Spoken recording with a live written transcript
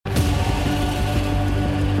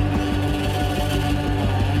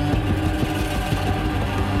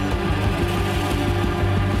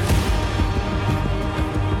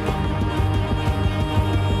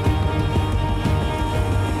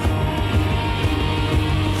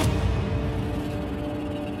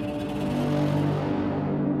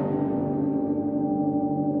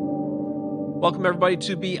Welcome, everybody,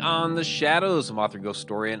 to Beyond the Shadows. I'm author and ghost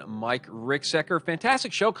historian Mike Ricksecker.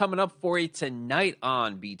 Fantastic show coming up for you tonight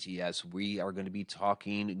on BTS. We are going to be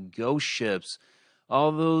talking ghost ships,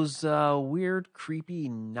 all those weird, creepy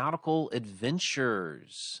nautical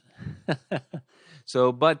adventures.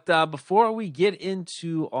 But before we get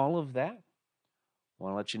into all of that, I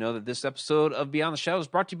want to let you know that this episode of Beyond the Shadows is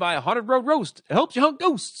brought to you by 100 Road Roast. It helps you hunt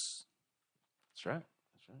ghosts. That's right.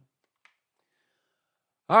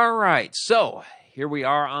 All right, so here we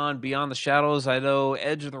are on Beyond the Shadows. I know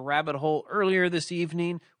Edge of the Rabbit Hole earlier this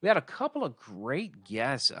evening. We had a couple of great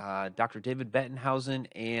guests, Dr. David Bettenhausen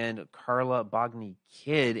and Carla Bogny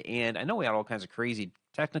Kidd. And I know we had all kinds of crazy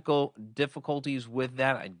technical difficulties with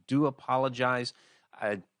that. I do apologize.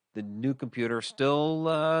 The new computer still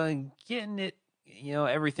getting it,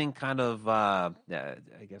 everything kind of, I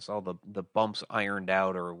guess all the bumps ironed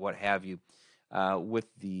out or what have you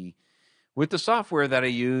with the software that I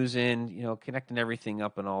use and, connecting everything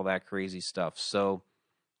up and all that crazy stuff. So,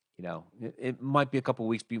 it might be a couple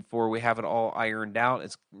weeks before we have it all ironed out.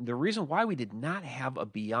 It's the reason why we did not have a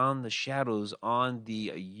Beyond the Shadows on the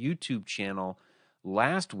YouTube channel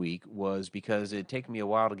last week was because it'd taken me a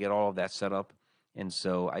while to get all of that set up. And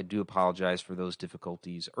so I do apologize for those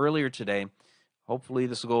difficulties earlier today. Hopefully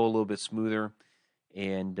this will go a little bit smoother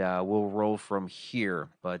and we'll roll from here.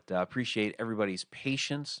 But appreciate everybody's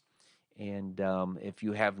patience. And if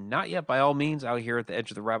you have not yet, by all means, out here at the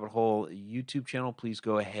Edge of the Rabbit Hole YouTube channel, please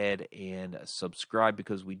go ahead and subscribe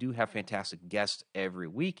because we do have fantastic guests every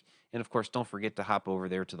week. And of course, don't forget to hop over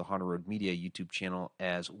there to the Haunted Road Media YouTube channel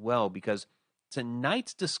as well, because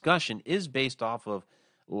tonight's discussion is based off of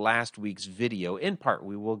last week's video. In part,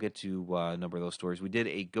 we will get to a number of those stories. We did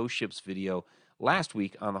a Ghost Ships video last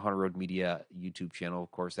week on the Haunted Road Media YouTube channel.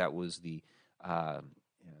 Of course, that was the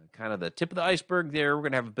kind of the tip of the iceberg there. We're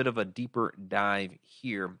going to have a bit of a deeper dive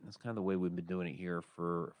here. That's kind of the way we've been doing it here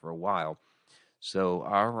for a while. So,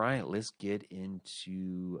 all right, let's get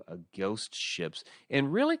into ghost ships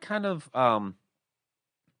and really kind of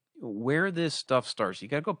where this stuff starts. You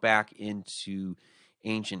got to go back into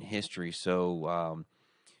ancient history. So,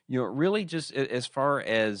 really just as far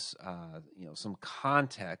as, some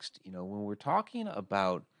context, when we're talking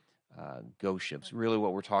about ghost ships, really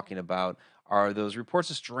what we're talking about are those reports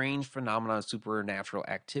of strange phenomena, supernatural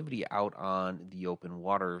activity out on the open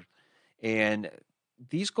water. And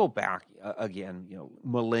these go back, again,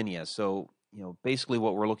 millennia. So, basically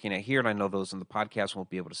what we're looking at here, and I know those in the podcast won't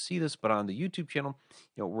be able to see this, but on the YouTube channel,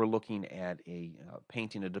 we're looking at a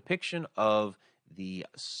painting, a depiction of the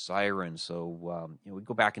siren. So, we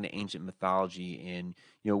go back into ancient mythology and,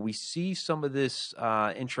 we see some of this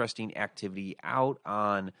interesting activity out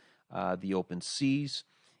on the open seas.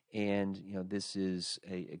 And, this is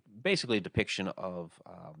basically a depiction of,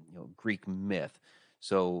 Greek myth.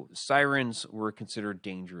 So sirens were considered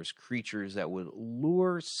dangerous creatures that would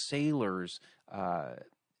lure sailors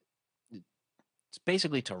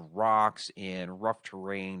basically to rocks and rough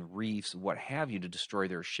terrain, reefs, what have you, to destroy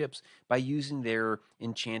their ships by using their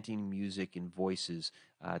enchanting music and voices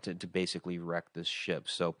to basically wreck the ship.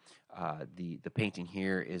 So the painting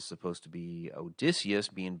here is supposed to be Odysseus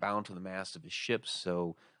being bound to the mast of his ship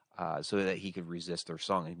so that he could resist their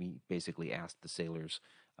song. And he basically asked the sailors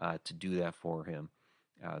to do that for him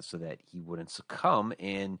so that he wouldn't succumb,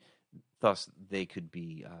 and thus they could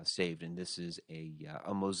be saved. And this is a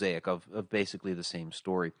mosaic of basically the same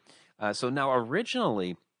story. So now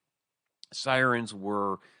originally, sirens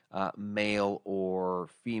were male or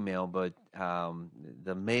female, but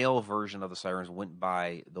the male version of the sirens went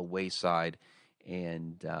by the wayside,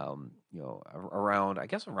 and around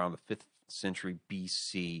the 5th century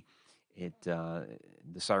BC,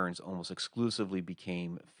 the sirens almost exclusively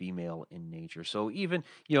became female in nature. So even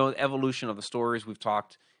evolution of the stories, we've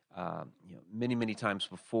talked many times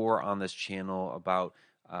before on this channel about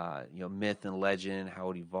myth and legend,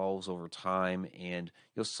 how it evolves over time, and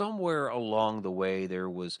somewhere along the way there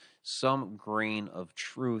was some grain of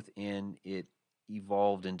truth and it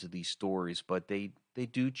evolved into these stories, but they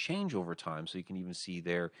do change over time. So you can even see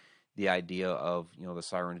there the idea of the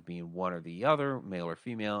sirens being one or the other, male or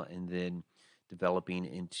female, and then developing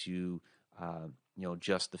into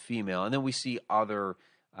just the female. And then we see other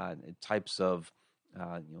types of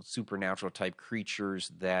supernatural type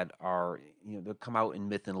creatures that are that come out in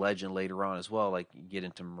myth and legend later on as well. Like you get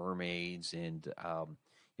into mermaids and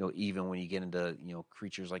even when you get into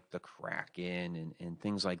creatures like the Kraken and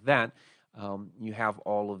things like that, you have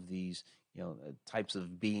all of these types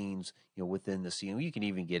of beings within the sea. And you can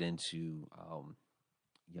even get into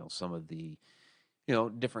some of the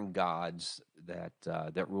different gods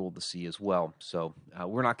that ruled the sea as well. So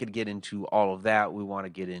we're not going to get into all of that. We want to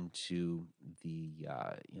get into the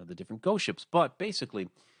different ghost ships. But basically,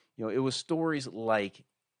 it was stories like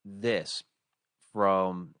this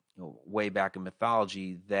from way back in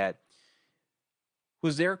mythology that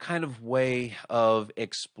was their kind of way of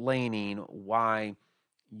explaining why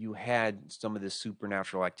you had some of this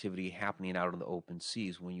supernatural activity happening out in the open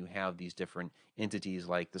seas when you have these different entities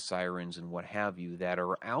like the sirens and what have you that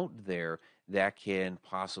are out there that can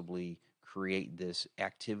possibly create this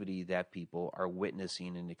activity that people are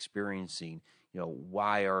witnessing and experiencing.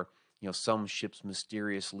 Why are some ships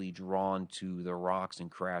mysteriously drawn to the rocks and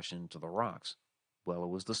crash into the rocks? Well, it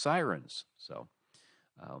was the sirens.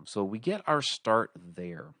 So we get our start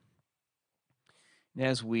there.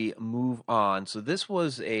 As we move on, so this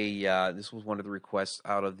was one of the requests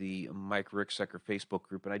out of the Mike Ricksecker Facebook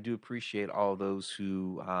group, and I do appreciate all those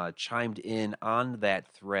who chimed in on that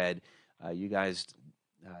thread. You guys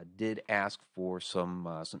did ask for some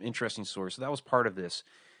interesting stories, so that was part of this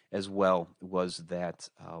as well. Was that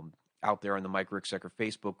out there on the Mike Ricksecker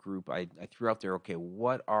Facebook group? I threw out there, okay,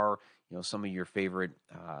 what are some of your favorite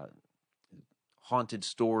haunted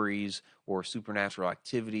stories or supernatural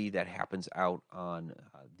activity that happens out on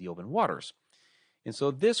the open waters. And so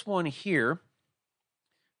this one here,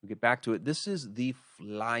 we'll get back to it. This is the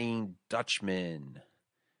Flying Dutchman.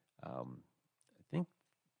 I think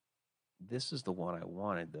this is the one I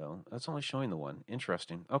wanted, though. That's only showing the one.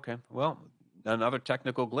 Interesting. Okay, well, another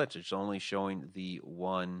technical glitch. It's only showing the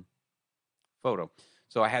one photo.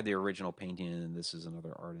 So I had the original painting, and this is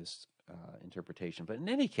another artist's interpretation. But in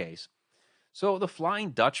any case, so the Flying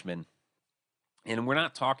Dutchman, and we're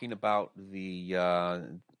not talking about the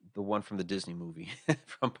one from the Disney movie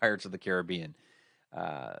from Pirates of the Caribbean.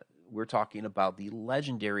 We're talking about the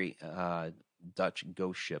legendary Dutch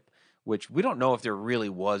ghost ship, which we don't know if there really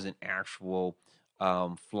was an actual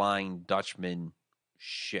Flying Dutchman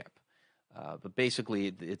ship, but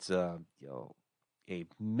basically it's a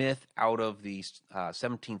myth out of the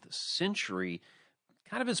 17th century,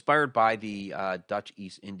 kind of inspired by the Dutch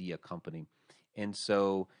East India Company. And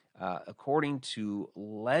so, according to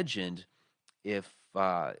legend, if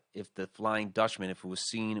the Flying Dutchman, if it was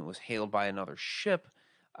seen, it was hailed by another ship,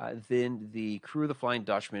 then the crew of the Flying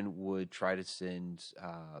Dutchman would try to send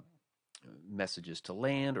messages to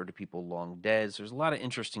land or to people long dead. So there's a lot of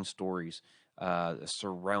interesting stories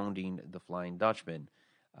surrounding the Flying Dutchman.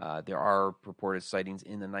 There are purported sightings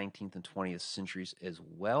in the 19th and 20th centuries as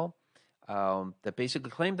well. That basically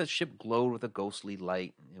claimed that ship glowed with a ghostly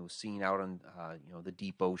light. It was seen out on the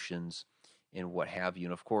deep oceans and what have you.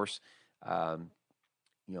 And of course,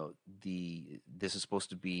 this is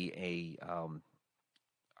supposed to be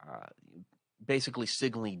basically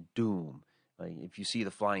signaling doom. Like if you see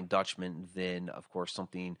the Flying Dutchman, then of course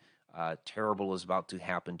something terrible is about to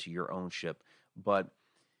happen to your own ship. But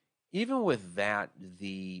even with that,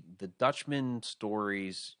 the Dutchman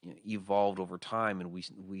stories evolved over time, and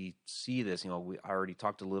we see this. We already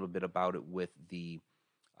talked a little bit about it with the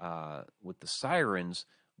sirens,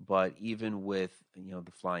 but even with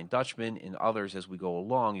the Flying Dutchman and others as we go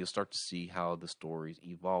along, you'll start to see how the stories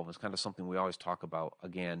evolve. It's kind of something we always talk about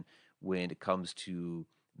again when it comes to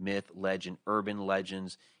myth, legend, urban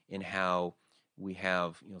legends, and how we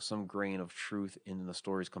have some grain of truth in the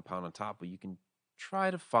stories compound on top, but you can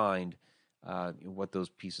try to find what those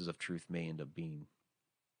pieces of truth may end up being.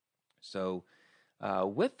 So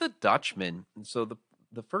with the Dutchman, so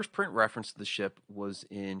the first print reference to the ship was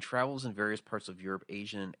in Travels in Various Parts of Europe,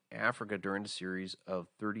 Asia, and Africa during a series of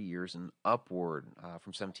 30 Years and Upward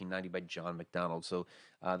from 1790 by John MacDonald. So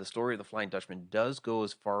the story of the Flying Dutchman does go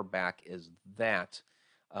as far back as that.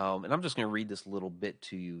 And I'm just going to read this little bit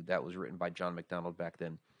to you that was written by John MacDonald back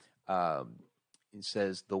then. It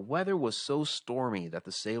says, the weather was so stormy that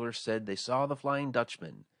the sailors said they saw the Flying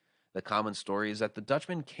Dutchman. The common story is that the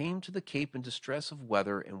Dutchman came to the Cape in distress of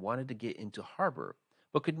weather and wanted to get into harbor,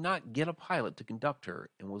 but could not get a pilot to conduct her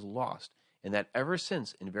and was lost, and that ever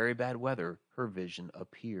since, in very bad weather, her vision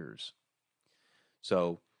appears.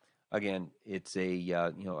 So, again, it's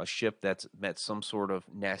a ship that's met some sort of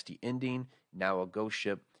nasty ending, now a ghost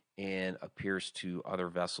ship, and appears to other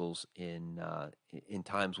vessels in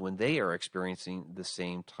times when they are experiencing the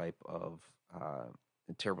same type of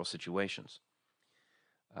terrible situations.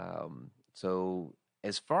 So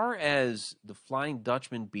as far as the Flying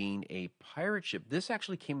Dutchman being a pirate ship, this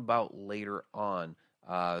actually came about later on.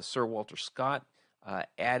 Sir Walter Scott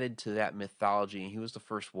added to that mythology, and he was the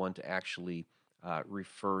first one to actually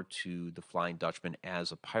refer to the Flying Dutchman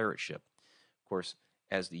as a pirate ship. Of course,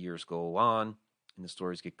 as the years go on and the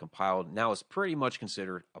stories get compiled, now it's pretty much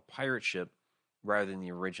considered a pirate ship rather than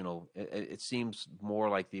the original. It seems more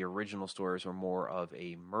like the original stories are more of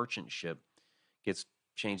a merchant ship gets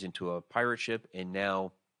changed into a pirate ship, and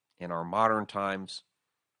now in our modern times,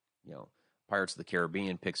 you know, Pirates of the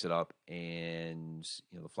Caribbean picks it up, and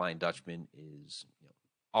the Flying Dutchman is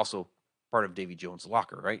also part of Davy Jones'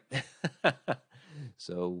 locker, right?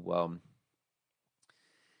 So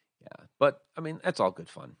yeah, but I mean that's all good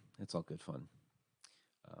fun. It's all good fun.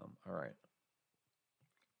 All right.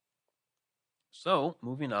 So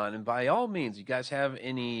moving on, and by all means, you guys have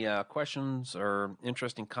any questions or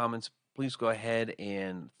interesting comments, please go ahead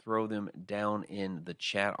and throw them down in the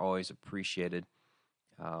chat. Always appreciated.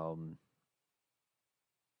 Um,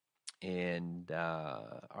 and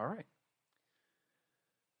all right.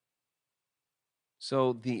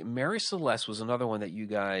 So the Mary Celeste was another one that you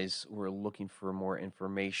guys were looking for more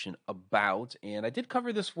information about, and I did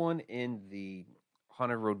cover this one in the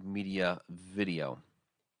Haunted Road Media video.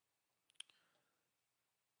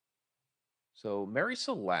 So Mary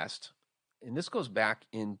Celeste, and this goes back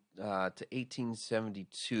in to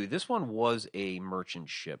 1872. This one was a merchant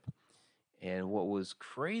ship, and what was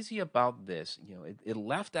crazy about this, it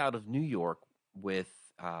left out of New York with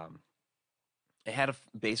it had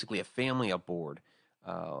basically a family aboard,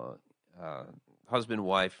 uh, uh, husband,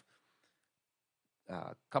 wife,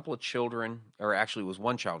 a couple of children, or actually it was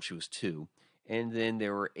one child, she was two, and then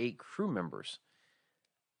there were 8 crew members.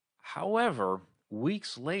 However,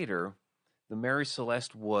 weeks later, the Mary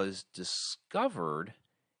Celeste was discovered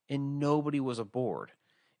and nobody was aboard.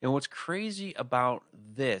 And what's crazy about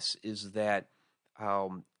this is that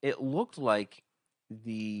it looked like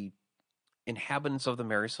the inhabitants of the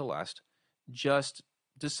Mary Celeste just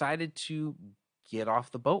decided to get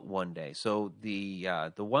off the boat one day. So the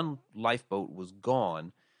one lifeboat was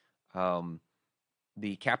gone. Um,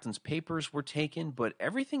 the captain's papers were taken, but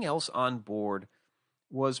everything else on board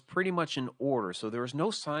was pretty much in order. So there was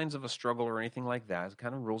no signs of a struggle or anything like that. It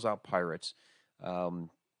kind of rules out pirates. Um,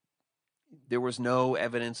 there was no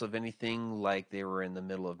evidence of anything like they were in the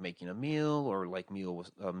middle of making a meal or like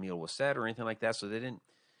a meal was set or anything like that. So they didn't.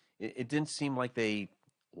 It didn't seem like they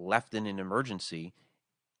left in an emergency.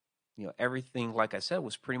 Everything, like I said,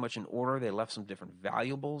 was pretty much in order. They left some different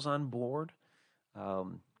valuables on board.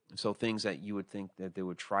 Um, so things that you would think that they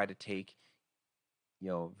would try to take,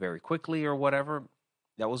 very quickly or whatever,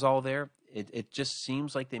 that was all there. It just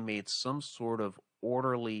seems like they made some sort of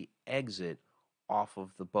orderly exit off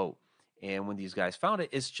of the boat. And when these guys found it,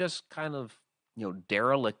 it's just kind of,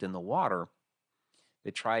 derelict in the water.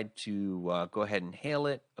 They tried to go ahead and hail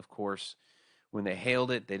it. Of course, when they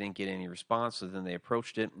hailed it, they didn't get any response. So then they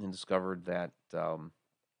approached it and discovered that,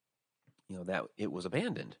 that it was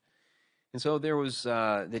abandoned. And so there was,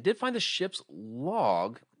 they did find the ship's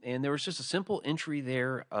log, and there was just a simple entry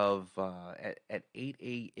there of at 8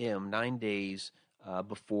 a.m., 9 days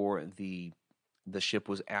before the ship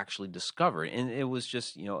was actually discovered, and it was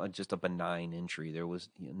just just a benign entry. There was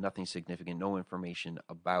nothing significant, no information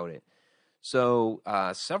about it. So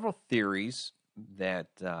several theories that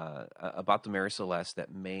about the Mary Celeste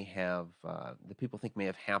that may have that people think may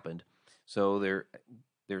have happened. So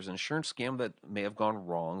there's an insurance scam that may have gone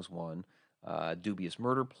wrong is one. Dubious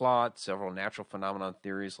murder plot, several natural phenomenon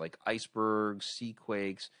theories like icebergs, sea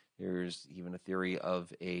quakes. There's even a theory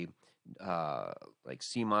of a like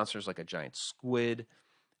sea monsters, like a giant squid.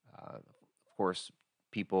 Of course,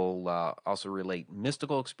 people also relate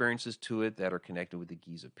mystical experiences to it that are connected with the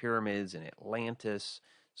Giza pyramids and Atlantis.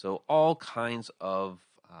 So all kinds of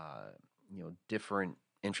different,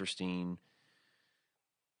 interesting,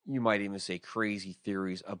 you might even say crazy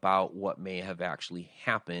theories about what may have actually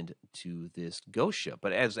happened to this ghost ship.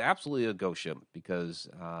 But as absolutely a ghost ship because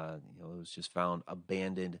it was just found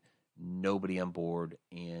abandoned, nobody on board,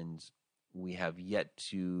 and we have yet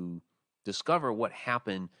to discover what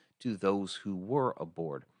happened to those who were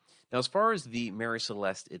aboard. Now, as far as the Mary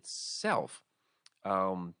Celeste itself,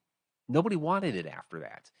 nobody wanted it after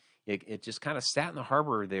that. It just kind of sat in the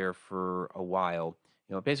harbor there for a while.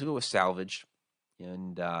 Basically it was salvaged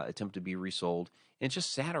and attempted to be resold. And it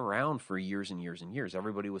just sat around for years and years and years.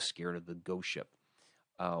 Everybody was scared of the ghost ship.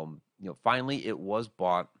 Finally it was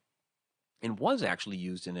bought and was actually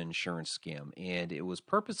used in an insurance scam, and it was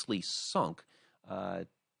purposely sunk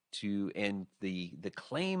and the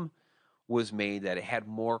claim was made that it had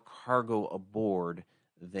more cargo aboard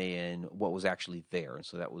than what was actually there, and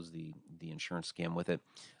so that was the insurance scam with it.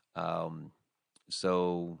 Um,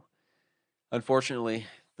 so unfortunately,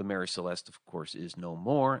 the Mary Celeste, of course, is no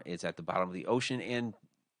more. It's at the bottom of the ocean, and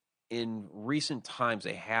in recent times,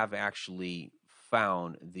 they have actually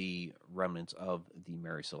found the remnants of the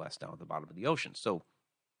Mary Celeste down at the bottom of the ocean. So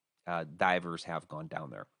divers have gone down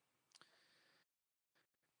there.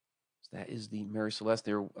 That is the Mary Celeste.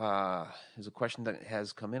 There is a question that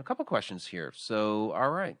has come in. A couple questions here. So,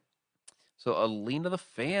 all right. So, Alina the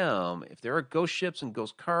Fam, if there are ghost ships and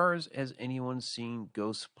ghost cars, has anyone seen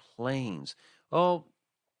ghost planes? Oh,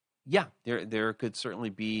 yeah, there could certainly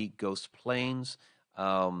be ghost planes.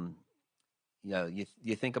 Um,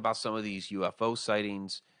 you think about some of these UFO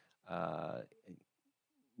sightings uh,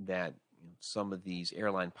 that some of these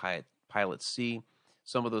airline pilots see.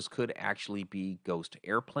 Some of those could actually be ghost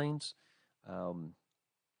airplanes. Um,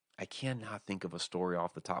 I cannot think of a story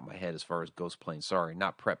off the top of my head as far as ghost planes. Sorry,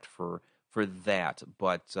 not prepped for that.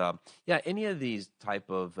 But yeah, any of these type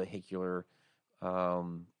of vehicular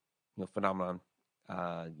phenomenon,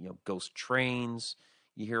 ghost trains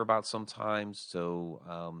you hear about sometimes. So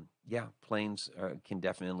yeah, planes can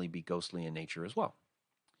definitely be ghostly in nature as well.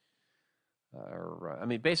 I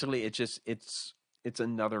mean, basically, it's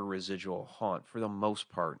another residual haunt for the most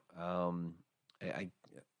part. I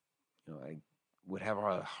would have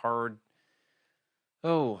a hard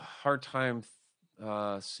time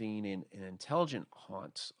seeing an intelligent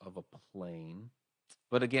haunt of a plane.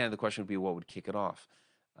 But again, the question would be what would kick it off.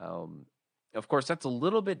 Um, of course, that's a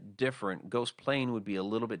little bit different. Ghost plane would be a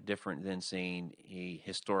little bit different than saying a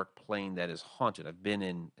historic plane that is haunted. I've been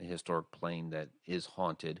in a historic plane that is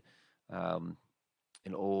haunted. Um,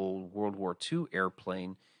 an old World War II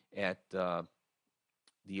airplane at the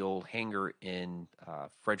old hangar in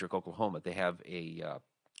Frederick, Oklahoma. They have a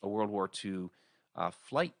World War II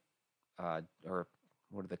flight, or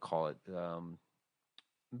what do they call it?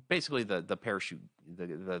 Basically, the parachute,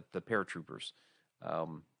 the paratroopers.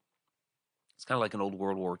 Um, it's kind of like an old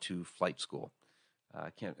World War II flight school. I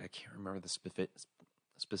can't remember the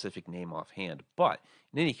specific name offhand, but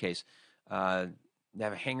in any case, they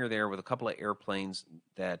have a hangar there with a couple of airplanes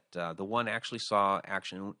that the one actually saw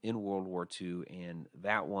action in World War II, and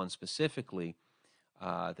that one specifically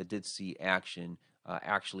that did see action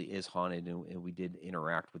actually is haunted, and we did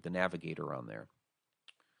interact with the navigator on there.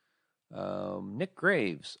 Nick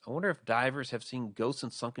Graves, I wonder if divers have seen ghosts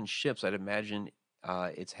in sunken ships. I'd imagine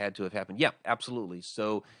it's had to have happened. Yeah, absolutely.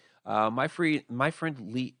 So, my friend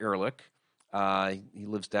Lee Ehrlich, he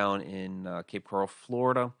lives down in Cape Coral,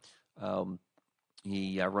 Florida. Um,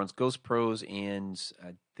 he runs Ghost Pros, and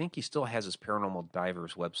I think he still has his Paranormal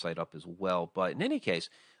Divers website up as well. But in any case,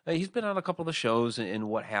 he's been on a couple of the shows and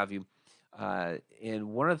what have you.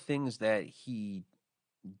 And one of the things that he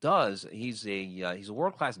does, he's a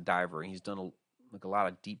world class diver. He's done like a lot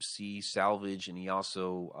of deep sea salvage, and he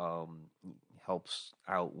also helps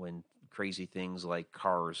out when crazy things like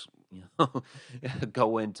cars,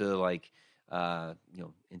 go into like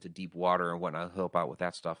into deep water and whatnot. Help out with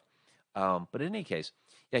that stuff. But in any case,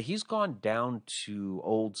 yeah, he's gone down to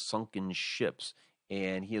old sunken ships,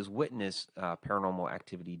 and he has witnessed paranormal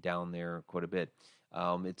activity down there quite a bit.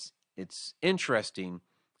 It's interesting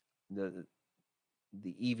the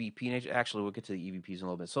EVP nature. Actually, we'll get to the EVPs in a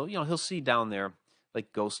little bit. So he'll see down there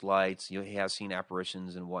like ghost lights. He has seen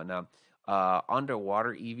apparitions and whatnot.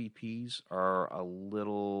 Underwater EVPs are a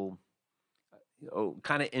little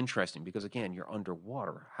kind of interesting because again, you're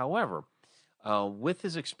underwater. However, with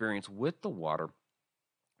his experience with the water,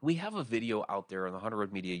 we have a video out there on the Hunter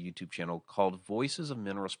Road Media YouTube channel called Voices of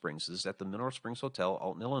Mineral Springs. This is at the Mineral Springs Hotel,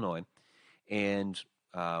 Alton, Illinois. And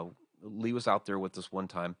Lee was out there with us one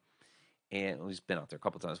time, and he's been out there a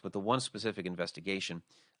couple times. But the one specific investigation,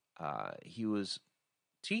 he was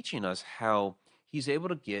teaching us how he's able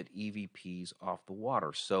to get EVPs off the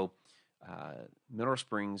water. So, Mineral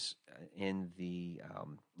Springs,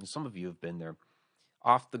 some of you have been there,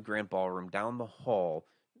 off the Grand Ballroom, down the hall,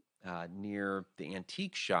 near the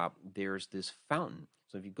antique shop, there's this fountain.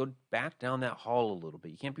 So if you go back down that hall a little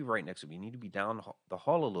bit, you can't be right next to it. You need to be down the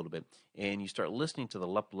hall a little bit, and you start listening to the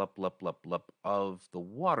lup, lup, lup, lup, lup of the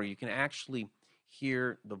water. You can actually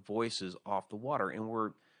hear the voices off the water, and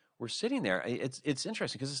we're sitting there. It's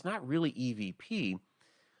interesting because it's not really EVP.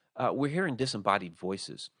 We're hearing disembodied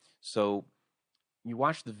voices. So you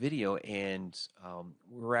watch the video, and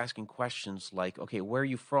we're asking questions like, okay, where are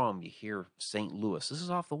you from? You hear St. Louis. This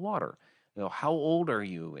is off the water. How old are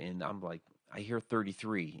you? And I'm like, I hear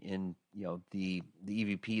 33. And the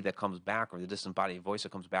EVP that comes back, or the disembodied voice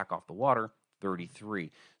that comes back off the water,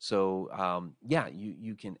 33. So yeah,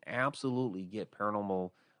 you can absolutely get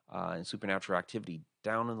paranormal and supernatural activity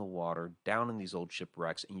down in the water, down in these old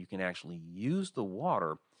shipwrecks, and you can actually use the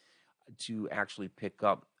water to actually pick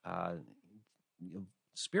up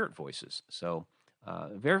spirit voices. So,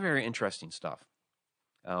 very, very interesting stuff.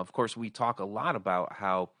 Of course, we talk a lot about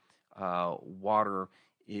how water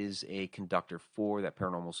is a conductor for that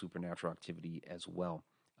paranormal supernatural activity as well.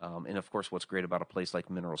 And of course, what's great about a place like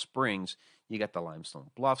Mineral Springs, you got the limestone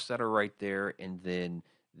bluffs that are right there, and then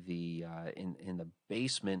in the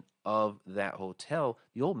basement of that hotel,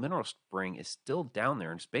 the old mineral spring is still down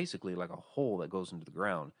there, and it's basically like a hole that goes into the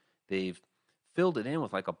ground. They've filled it in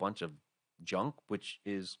with like a bunch of junk, which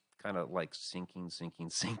is kind of like sinking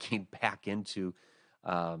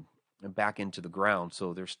um, back into the ground.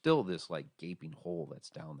 So there's still this like gaping hole that's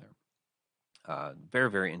down there. Very,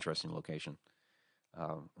 very interesting location.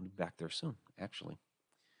 I'll be back there soon, actually.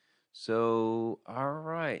 So, all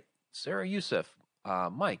right, Sarah Youssef,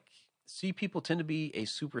 Mike. See, people tend to be a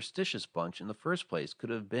superstitious bunch in the first place. Could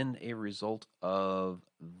have been a result of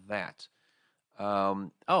that.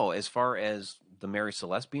 Oh, as far as the Mary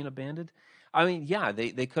Celeste being abandoned, I mean, yeah,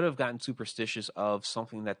 they could have gotten superstitious of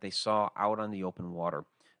something that they saw out on the open water.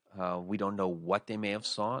 We don't know what they may have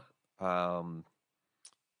saw. Um,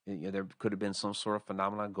 there could have been some sort of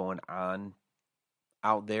phenomenon going on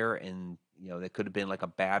out there, and that could have been like a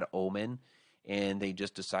bad omen, and they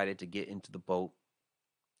just decided to get into the boat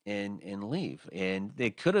and leave. And they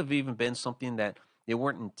could have even been something that they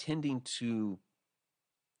weren't intending to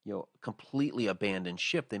completely abandon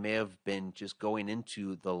ship. They may have been just going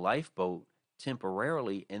into the lifeboat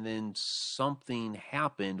temporarily, and then something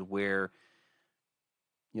happened where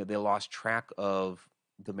they lost track of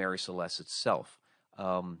the Mary Celeste itself.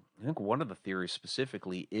 I think one of the theories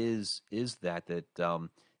specifically is that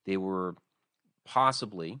they were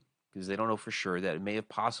possibly, because they don't know for sure, that it may have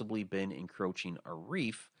possibly been encroaching a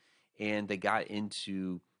reef, and they got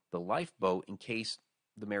into the lifeboat in case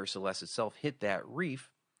the Mary Celeste itself hit that reef,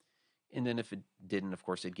 and then if it didn't, of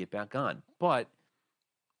course, they'd get back on. But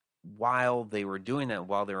while they were doing that,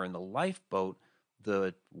 while they were in the lifeboat,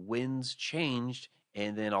 the winds changed,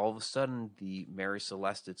 and then all of a sudden the Mary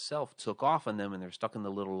Celeste itself took off on them, and they're stuck in the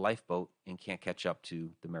little lifeboat and can't catch up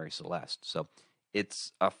to the Mary Celeste. So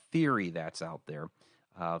it's a theory that's out there.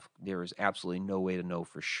 There is absolutely no way to know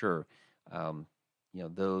for sure.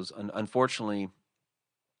 Those unfortunately,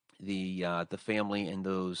 the family and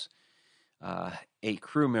those 8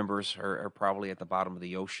 crew members are probably at the bottom of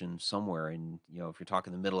the ocean somewhere. And if you're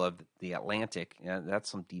talking the middle of the Atlantic, that's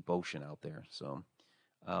some deep ocean out there. So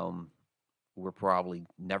we're probably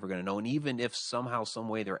never going to know. And even if somehow, some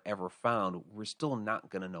way they're ever found, we're still not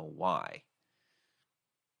going to know why.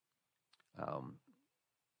 All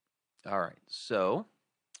right, so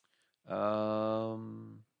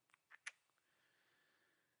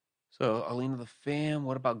Alina the Fam,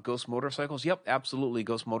 what about ghost motorcycles? Yep, absolutely.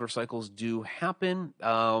 Ghost motorcycles do happen.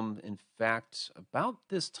 In fact, about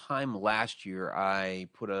this time last year, I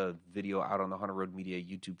put a video out on the Haunted Road Media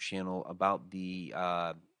YouTube channel about the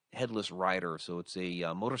Headless Rider. So it's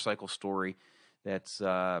a motorcycle story that's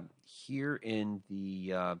here in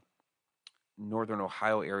the northern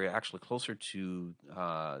Ohio area, actually closer to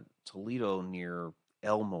Toledo near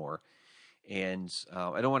Elmore. And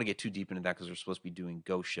I don't want to get too deep into that because they're supposed to be doing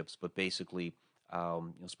ghost ships, but basically,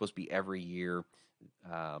 it's supposed to be every year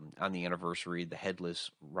on the anniversary, the Headless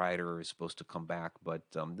Rider is supposed to come back. But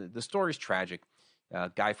the story is tragic.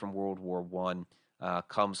 Guy from World War One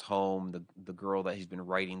comes home. The girl that he's been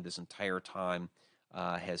writing this entire time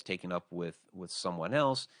has taken up with someone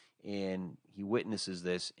else, and he witnesses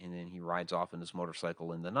this, and then he rides off on his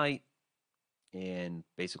motorcycle in the night and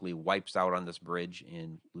basically wipes out on this bridge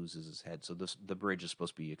and loses his head. So the bridge is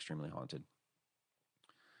supposed to be extremely haunted.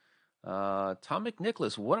 Tom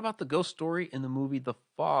McNicholas, what about the ghost story in the movie The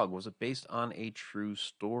Fog? Was it based on a true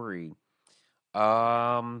story?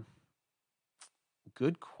 Good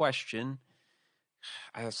question.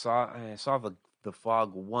 I saw the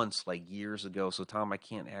Fog once, like years ago. So Tom, I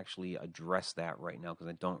can't actually address that right now because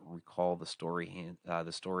I don't recall the story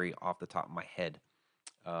off the top of my head.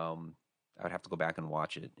 I would have to go back and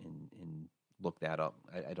watch it and look that up.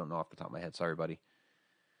 I don't know off the top of my head. Sorry, buddy.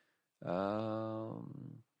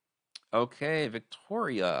 Okay,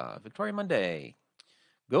 Victoria Monday.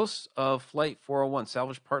 Ghosts of Flight 401.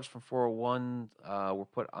 Salvaged parts from 401 were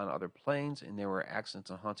put on other planes, and there were accidents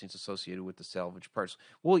and hauntings associated with the salvaged parts.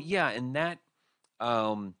 Well, yeah, and that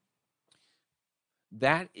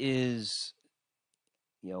is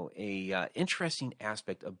a interesting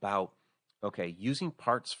aspect about using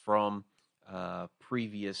parts from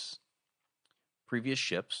previous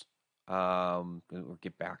ships. We'll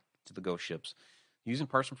get back to the ghost ships. Using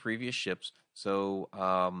parts from previous ships. So,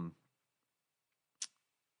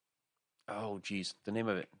 oh geez, the name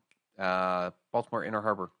of it. Baltimore Inner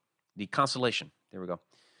Harbor, the Constellation. There we go.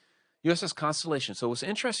 USS Constellation. So what's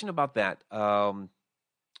interesting about that?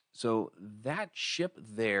 So that ship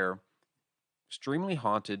there, extremely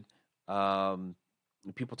haunted.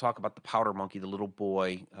 People talk about the powder monkey, the little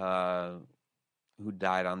boy who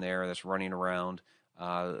died on there that's running around,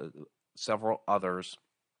 several others.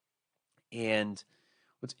 And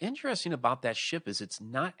what's interesting about that ship is it's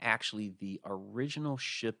not actually the original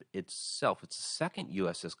ship itself. It's the second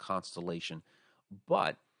USS Constellation,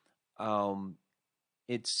 but um,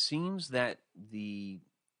 it seems that the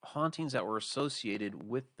hauntings that were associated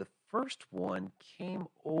with the first one came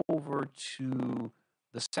over to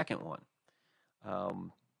the second one.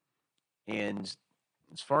 Um, and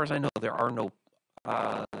as far as I know, there are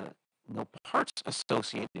uh, no parts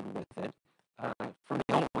associated with it. From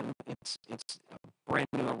the old one, it's a brand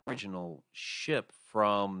new original ship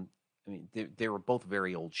from. I mean, they were both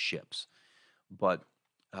very old ships, but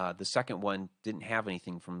the second one didn't have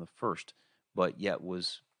anything from the first, but yet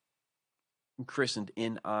was christened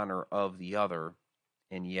in honor of the other,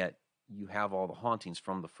 and yet you have all the hauntings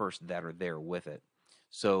from the first that are there with it.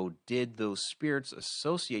 So, did those spirits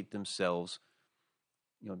associate themselves,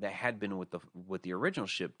 that had been with the original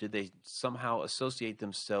ship? Did they somehow associate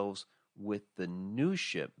themselves with the new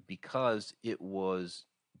ship because it was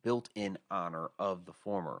built in honor of the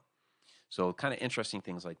former? So, kind of interesting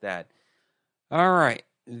things like that. All right,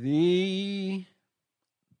 the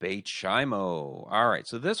Bechimo. All right,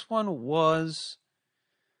 so this one was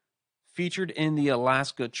featured in the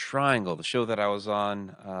Alaska Triangle, the show that I was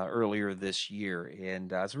on earlier this year.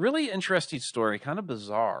 And it's a really interesting story, kind of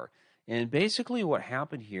bizarre. And basically, what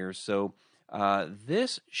happened here, so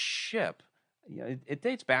this ship, it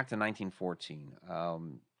dates back to 1914.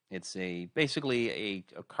 It's basically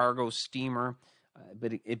a cargo steamer,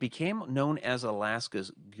 but it became known as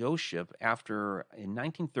Alaska's ghost ship after, in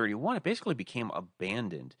 1931, it basically became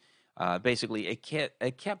abandoned. Basically, it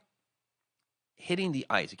kept hitting the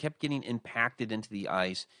ice. It kept getting impacted into the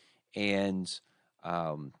ice, and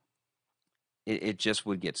um, it just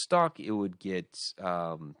would get stuck. It would get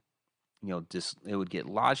it would get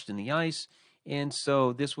lodged in the ice, and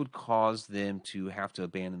so this would cause them to have to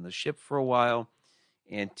abandon the ship for a while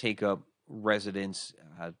and take up residence.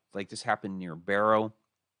 Like this happened near Barrow,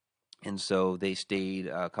 and so they stayed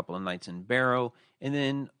a couple of nights in Barrow, and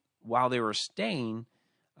then while they were staying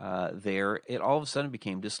there, it all of a sudden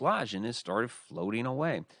became dislodged and it started floating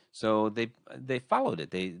away. So they followed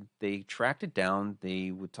it. They tracked it down.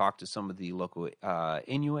 They would talk to some of the local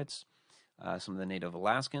Inuits, some of the Native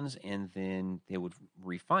Alaskans, and then they would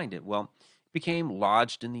refine it. Well, it became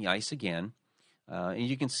lodged in the ice again. And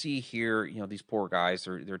you can see here, these poor guys,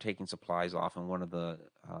 they're taking supplies off in one of the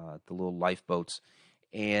little lifeboats,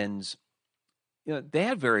 and they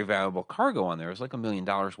had very valuable cargo on there. It was like $1 million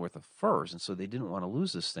worth of furs, and so they didn't want to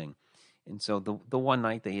lose this thing. And so the one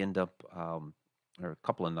night they end up, or a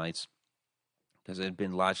couple of nights, because it had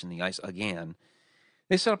been lodged in the ice again,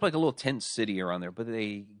 they set up like a little tent city around there. But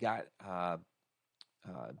they got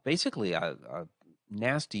basically a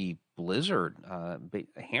nasty blizzard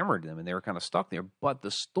hammered them, and they were kind of stuck there. But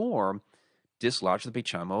the storm dislodged the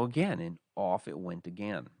Bechimo again, and off it went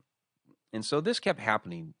again. And so this kept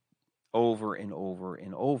happening over and over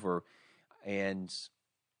and over. And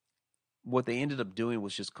what they ended up doing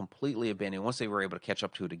was just completely abandoning. Once they were able to catch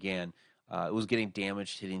up to it again, it was getting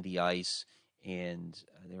damaged, hitting the ice, and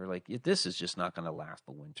they were like, "This is just not going to last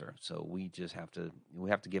the winter. So we just have to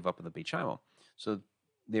give up on the Bechimo." So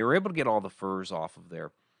they were able to get all the furs off of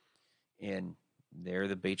there, and there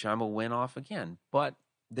the Bechimo went off again. But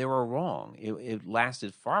they were wrong. It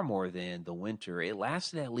lasted far more than the winter. It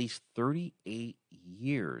lasted at least 38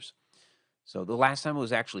 years. So the last time it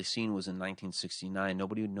was actually seen was in 1969.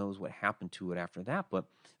 Nobody knows what happened to it after that, but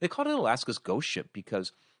they called it Alaska's ghost ship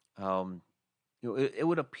because um, it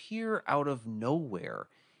would appear out of nowhere,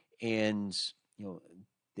 and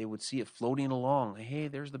they would see it floating along. Hey,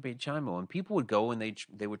 there's the Bechimo, and people would go and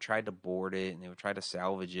they would try to board it and they would try to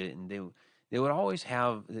salvage it, and they would always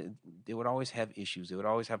have issues. They would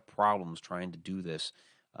always have problems trying to do this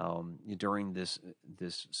during this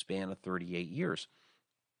span of 38 years.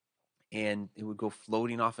 And it would go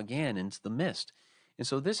floating off again into the mist. And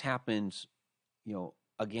so this happens,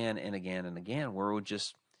 again and again and again, where it would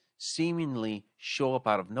just seemingly show up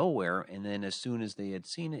out of nowhere, and then as soon as they had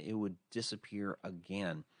seen it, it would disappear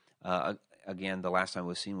again. Again, the last time it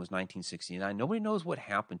was seen was 1969. Nobody knows what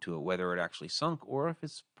happened to it, whether it actually sunk or if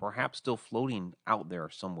it's perhaps still floating out there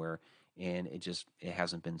somewhere, and it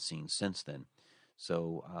hasn't been seen since then.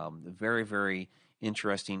 So very, very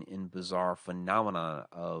interesting and bizarre phenomena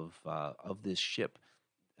of this ship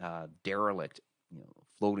derelict,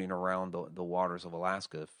 floating around the waters of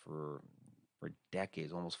Alaska for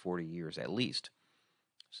decades, almost 40 years at least.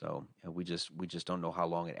 So we just don't know how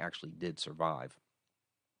long it actually did survive.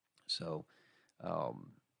 So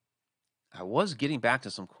I was getting back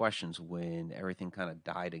to some questions when everything kind of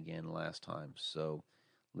died again last time. So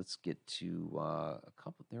let's get to a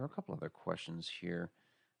couple. There are a couple other questions here.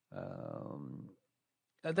 Um,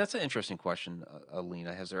 that's an interesting question,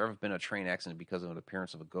 Alina. Has there ever been a train accident because of an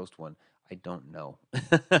appearance of a ghost one? I don't know.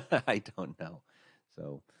 I don't know.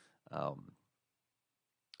 So um,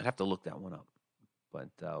 I'd have to look that one up. But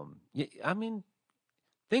yeah, I mean,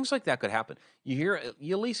 things like that could happen. You at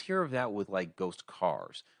least hear of that with like ghost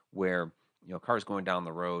cars, where cars going down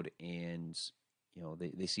the road and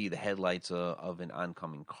they see the headlights of an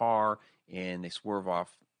oncoming car and they swerve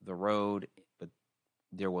off the road, but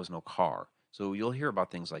there was no car. So you'll hear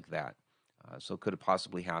about things like that. So could it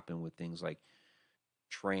possibly happen with things like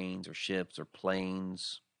trains or ships or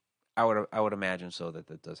planes? I would imagine so that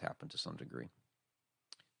that does happen to some degree.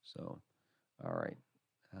 So all right.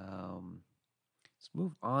 Um, Let's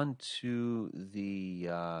move on to the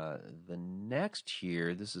next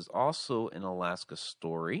here. This is also an Alaska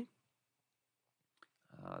story.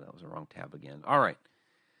 That was the wrong tab again. All right.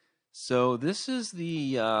 So this is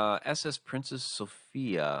the SS Princess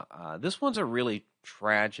Sophia. This one's a really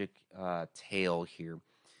tragic tale here,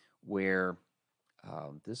 where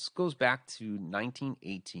this goes back to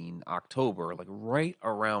 1918 October, like right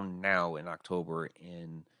around now in October.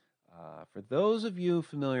 And for those of you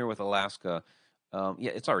familiar with Alaska,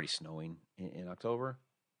 yeah, it's already snowing in October.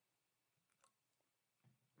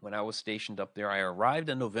 When I was stationed up there, I arrived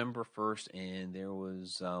on November 1st, and there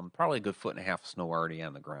was probably a good foot and a half of snow already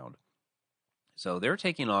on the ground. So they're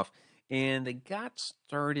taking off, and they got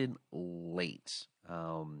started late.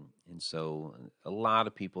 And so a lot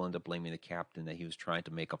of people end up blaming the captain that he was trying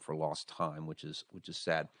to make up for lost time, which is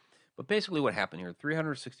sad. But basically, what happened here: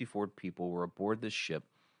 364 people were aboard this ship,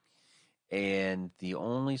 and the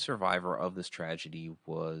only survivor of this tragedy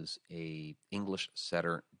was a English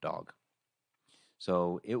setter dog.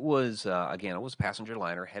 So it was again, it was a passenger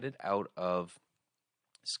liner headed out of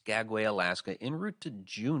Skagway, Alaska, en route to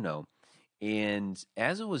Juneau. And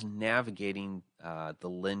as it was navigating the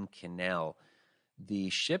Lynn Canal, the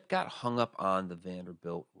ship got hung up on the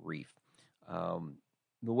Vanderbilt Reef. Um,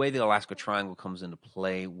 the way the Alaska Triangle comes into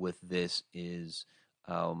play with this is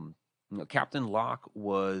Captain Locke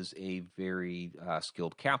was a very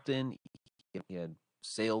skilled captain. He had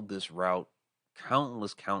sailed this route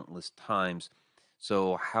countless times.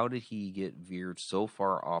 So how did he get veered so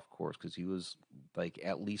far off course? Because he was like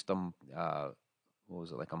at least what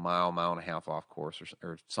was it, like a mile and a half off course,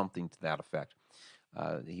 or something to that effect.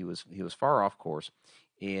 He was far off course,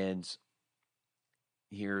 and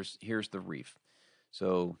here's the reef.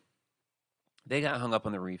 So they got hung up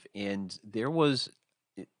on the reef, and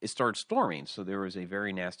it started storming. So there was a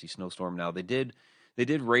very nasty snowstorm. Now they did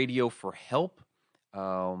radio for help,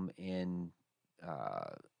 and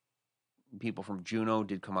uh, people from Juneau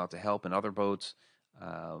did come out to help in other boats.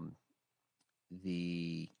 Um,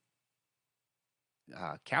 the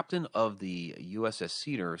captain of the USS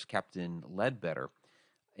Cedars, Captain Ledbetter,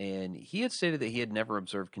 and he had stated that he had never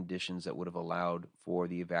observed conditions that would have allowed for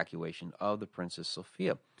the evacuation of the Princess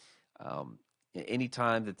Sophia. Um,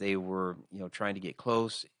 Anytime that they were, trying to get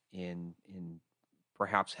close and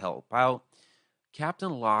perhaps help out,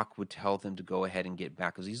 Captain Locke would tell them to go ahead and get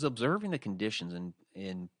back because he's observing the conditions,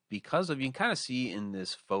 and because of, you can kind of see in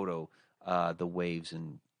this photo the waves,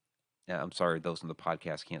 and I'm sorry, those in the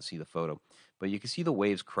podcast can't see the photo, but you can see the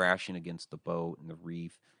waves crashing against the boat and the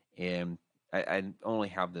reef. And I only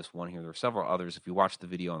have this one here. There are several others. If you watch the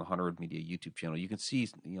video on the Hunter Road Media YouTube channel, you can see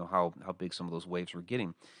how big some of those waves were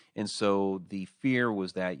getting. And so the fear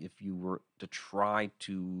was that if you were to try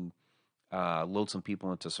to load some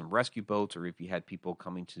people into some rescue boats, or if you had people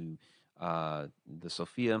coming to the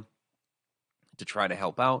Sophia to try to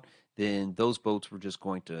help out, then those boats were just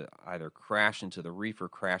going to either crash into the reef or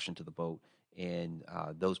crash into the boat, and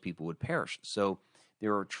those people would perish. So they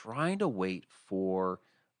were trying to wait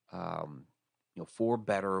um, for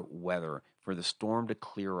better weather, for the storm to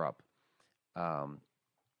clear up. Um,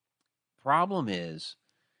 Problem is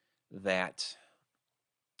that,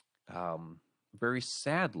 um, very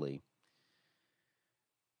sadly,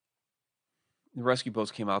 the rescue boats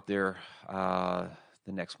came out there the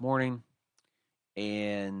next morning,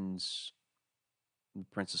 and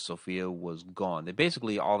Princess Sophia was gone. They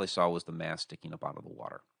basically, all they saw was the mast sticking up out of the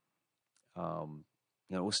water. Um,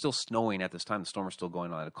 it was still snowing at this time. The storm was still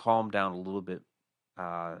going on. It calmed down a little bit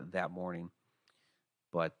that morning,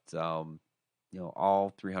 but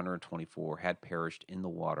all 324 had perished in the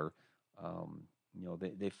water.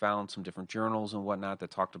 They found some different journals and whatnot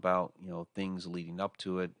that talked about things leading up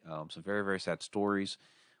to it. Some very very sad stories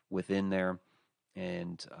within there,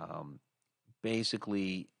 and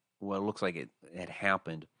basically what it looks like it had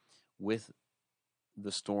happened with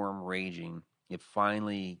the storm raging, it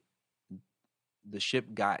finally, the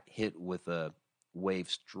ship got hit with a wave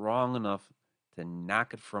strong enough to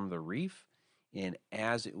knock it from the reef. And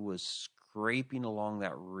as it was scraping along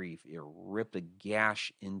that reef, it ripped a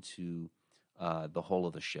gash into the hull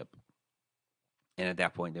of the ship. And at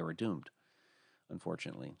that point, they were doomed,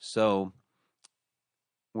 unfortunately. So,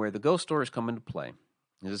 where the ghost stories come into play,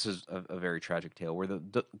 this is a very tragic tale. Where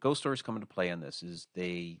the ghost stories come into play on this is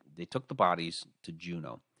they took the bodies to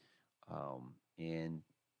Juneau, and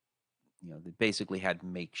they basically had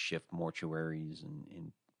makeshift mortuaries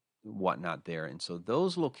and whatnot there. And so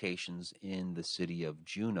those locations in the city of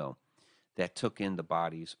Juneau that took in the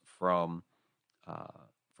bodies uh,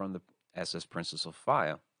 from the SS Princess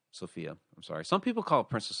Sophia. I'm sorry. Some people call it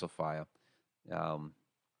Princess Sophia, um,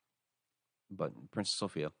 but Princess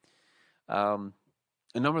Sophia. Um,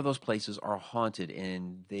 a number of those places are haunted,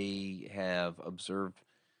 and they have observed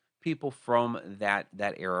people from that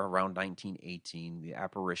era around 1918. The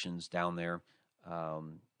apparitions down there,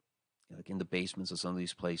 um, like in the basements of some of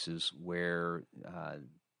these places where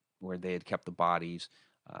they had kept the bodies.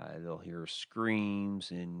 They'll hear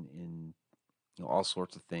screams and all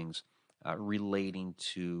sorts of things relating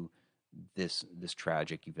to this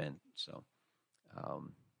tragic event. So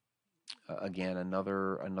um, again,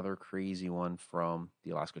 another crazy one from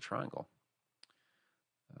the Alaska Triangle.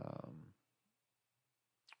 Um,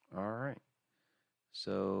 all right,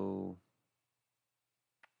 so.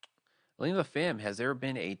 Lena Fam, has there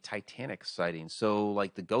been a Titanic sighting? So,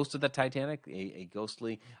 like the ghost of the Titanic, a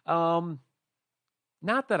ghostly.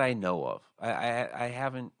 Not that I know of. I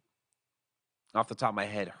haven't, off the top of my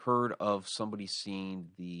head, heard of somebody seeing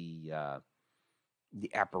the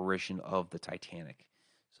apparition of the Titanic.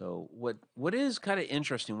 So, what is kind of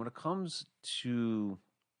interesting when it comes to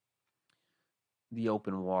the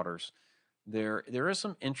open waters, there is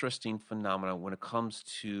some interesting phenomena when it comes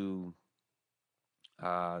to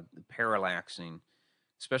parallaxing,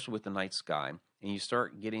 especially with the night sky, and you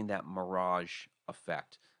start getting that mirage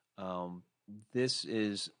effect. Um, this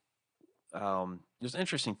is there's an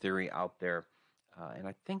interesting theory out there, and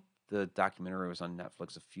I think the documentary was on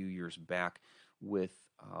Netflix a few years back. With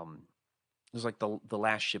it was like the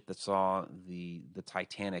last ship that saw the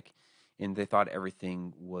Titanic, and they thought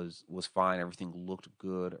everything was fine, everything looked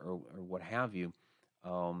good, or what have you,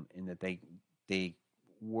 and that they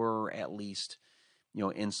were at least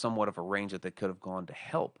in somewhat of a range that they could have gone to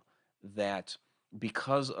help. That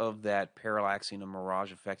because of that parallaxing and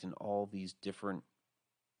mirage effect and all these different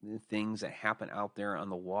things that happen out there on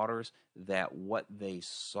the waters, that what they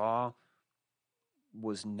saw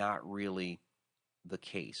was not really the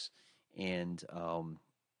case. And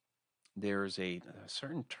there's a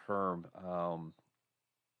certain term.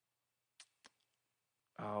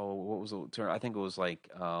 What was the term? I think it was like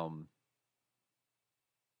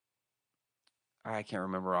I can't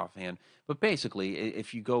remember offhand, but basically,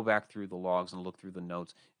 if you go back through the logs and look through the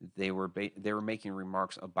notes, they were making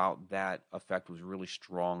remarks about that effect was really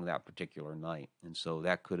strong that particular night, and so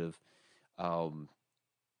that could have um,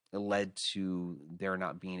 led to there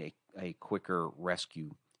not being a quicker rescue,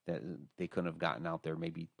 that they couldn't have gotten out there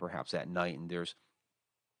maybe perhaps that night. And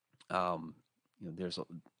um, there's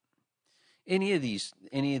any of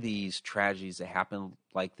these tragedies that happen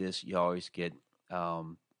like this, you always get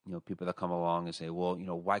people that come along and say, well,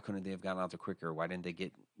 why couldn't they have gotten out there quicker? Why didn't they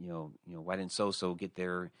get why didn't so get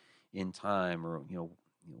there in time? Or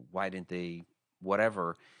why didn't they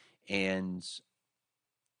whatever? And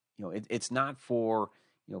it's not for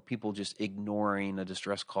people just ignoring a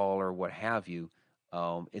distress call or what have you.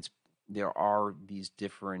 It's There are these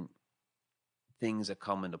different things that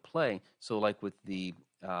come into play. So like with the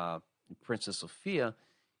Princess Sophia,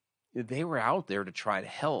 they were out there to try to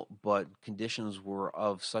help, but conditions were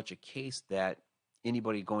of such a case that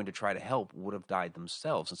anybody going to try to help would have died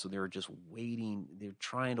themselves. And so they were just waiting, they're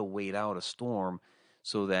trying to wait out a storm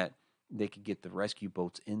so that they could get the rescue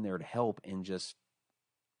boats in there to help. And just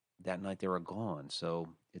that night they were gone. So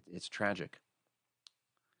it's tragic.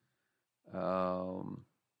 Um,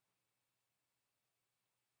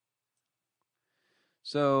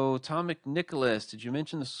 So, Tom McNicholas, did you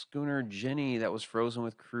mention the schooner Jenny that was frozen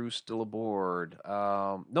with crew still aboard?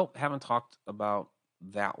 Nope, haven't talked about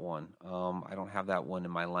that one. I don't have that one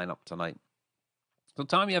in my lineup tonight. So,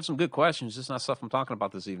 Tom, you have some good questions. Just not stuff I'm talking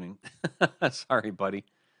about this evening. Sorry, buddy.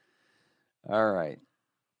 All right.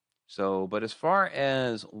 So, but as far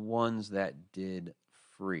as ones that did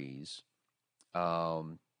freeze,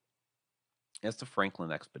 um, it's the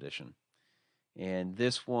Franklin expedition, and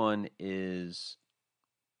this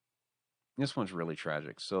one's really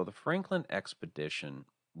tragic. So the Franklin expedition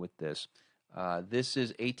with this, This is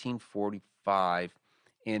 1845,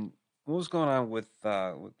 and what was going on with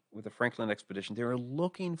the Franklin expedition? They were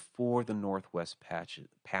looking for the Northwest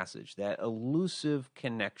Passage, that elusive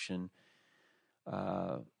connection,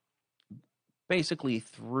 uh, basically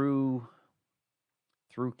through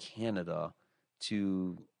Canada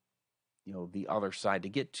to the other side to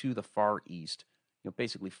get to the Far East.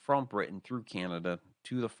 Basically from Britain through Canada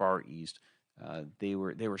to the Far East. They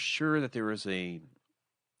were sure that there was a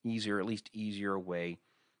easier, at least easier way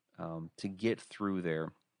to get through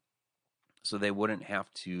there, so they wouldn't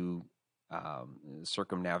have to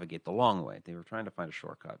circumnavigate the long way. They were trying to find a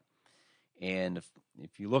shortcut. And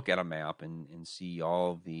if you look at a map and see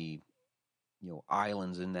all the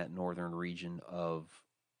islands in that northern region of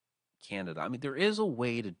Canada, I mean, there is a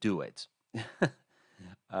way to do it.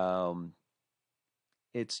 um,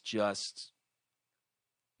 it's just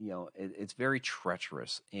it's very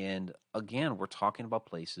treacherous. And again, we're talking about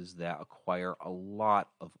places that acquire a lot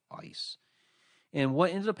of ice. And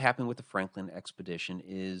what ended up happening with the Franklin expedition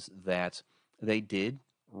is that they did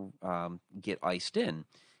get iced in.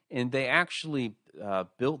 And they actually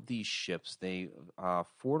built these ships. They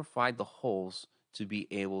fortified the hulls to be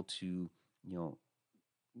able to,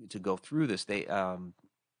 to go through this. They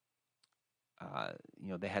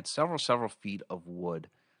had several feet of wood.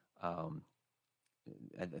 Um,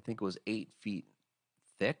 I think it was 8 feet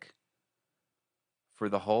thick for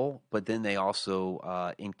the hull, but then they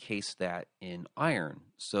also encased that in iron.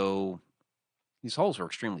 So these hulls were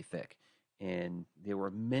extremely thick, and they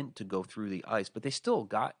were meant to go through the ice, but they still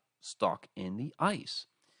got stuck in the ice.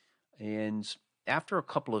 And after a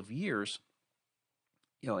couple of years,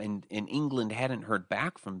 and England hadn't heard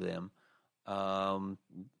back from them, um,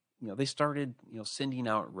 they started, sending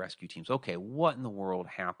out rescue teams. Okay, what in the world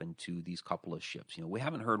happened to these couple of ships? We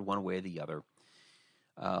haven't heard one way or the other.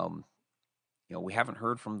 Um, we haven't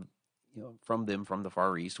heard from them from the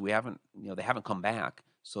Far East. We haven't, they haven't come back.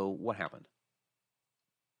 So what happened?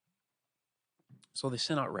 So they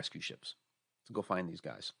sent out rescue ships to go find these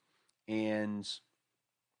guys, and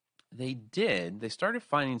they did. They started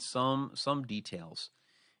finding some details.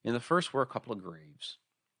 And the first were a couple of graves.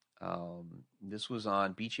 This was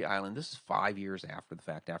on Beechey Island. This is 5 years after the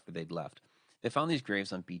fact, after they'd left. They found these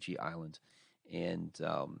graves on Beechey Island, and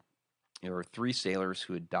there were 3 sailors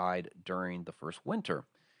who had died during the first winter.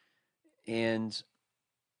 And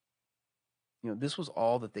this was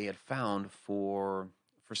all that they had found for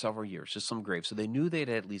several years, just some graves. So they knew they'd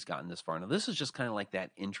at least gotten this far. Now this is just kind of like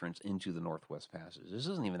that entrance into the Northwest Passage. This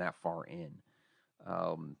isn't even that far in.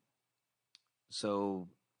 So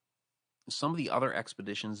some of the other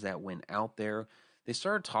expeditions that went out there, they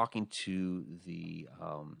started talking to the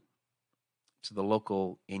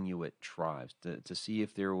local Inuit tribes to see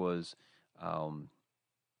if there was,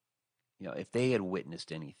 if they had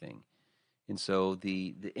witnessed anything. And so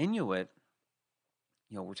the Inuit,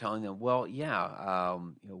 were telling them, well, yeah,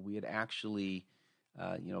 we had actually,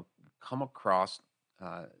 come across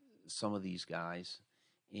some of these guys,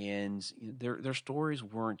 and their stories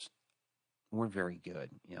weren't very good.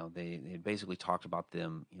 They had basically talked about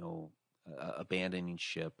them, abandoning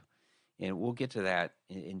ship, and we'll get to that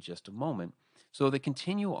in just a moment. So they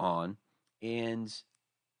continue on, and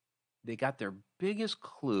they got their biggest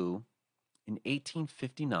clue in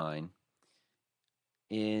 1859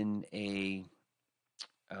 in a,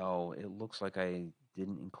 it looks like I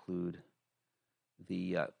didn't include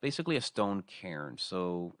the, basically a stone cairn.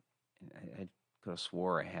 So I could have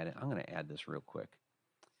swore I had it. I'm going to add this real quick.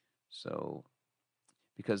 So,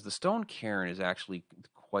 because the stone cairn is actually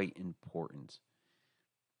quite important.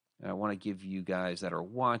 And I want to give you guys that are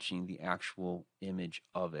watching the actual image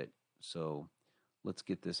of it. So let's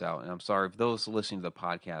get this out. And I'm sorry if those listening to the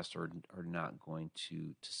podcast are not going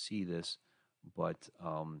to see this, but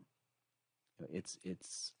it's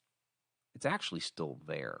actually still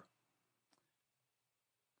there.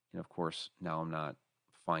 And of course, now I'm not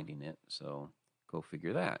finding it, so go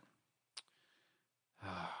figure that.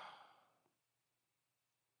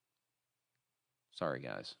 Sorry,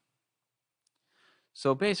 guys.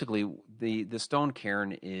 So basically, the stone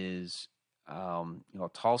cairn is a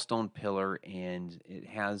tall stone pillar, and it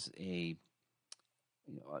has a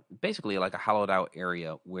basically like a hollowed out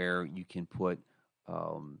area where you can put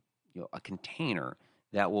a container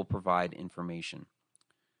that will provide information.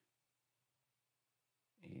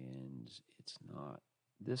 And it's not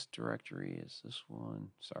this directory, is this one.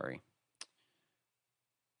 Sorry.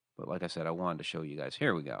 But like I said, I wanted to show you guys.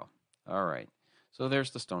 Here we go. All right. So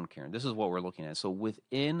there's the stone cairn. This is what we're looking at. So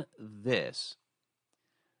within this,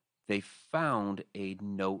 they found a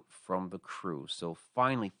note from the crew. So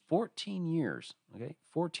finally, 14 years, okay,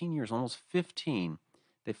 14 years, almost 15,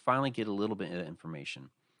 they finally get a little bit of information.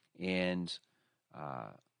 And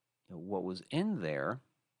what was in there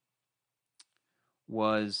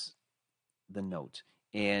was the note.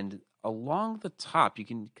 And along the top, you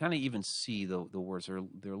can kind of even see the words. They're a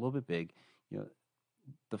little bit big.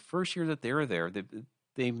 The first year that they were there,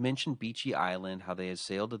 they mentioned Beachy Island, how they had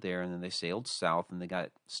sailed to there, and then they sailed south, and they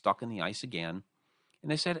got stuck in the ice again.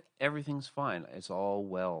 And they said everything's fine, it's all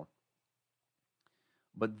well.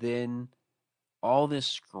 But then all this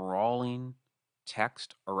scrawling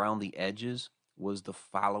text around the edges was the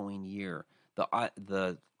following year.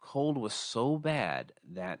 The cold was so bad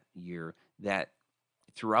that year that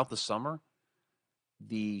throughout the summer,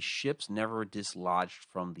 the ships never dislodged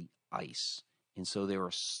from the ice. And so they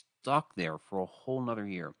were stuck there for a whole nother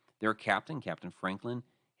year. Their captain, Captain Franklin,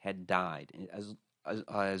 had died,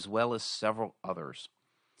 as well as several others.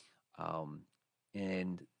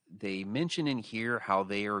 And they mention in here how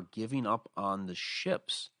they are giving up on the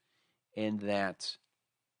ships and that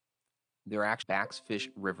they're actually Backfish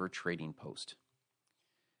River trading post.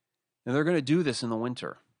 And they're going to do this in the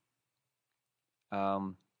winter. Yeah,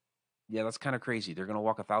 that's kind of crazy. They're going to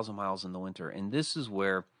walk 1,000 miles in the winter. And this is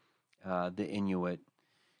where the Inuit,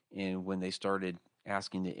 and when they started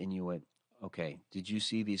asking the Inuit, okay, did you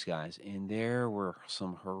see these guys? And there were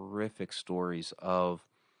some horrific stories of,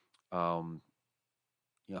 how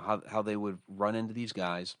they would run into these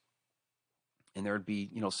guys, and there would be,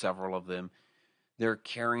 several of them. They're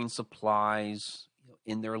carrying supplies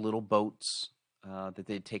in their little boats that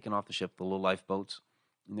they'd taken off the ship, the little lifeboats,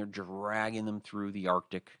 and they're dragging them through the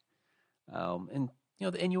Arctic. And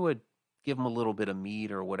the Inuit would give them a little bit of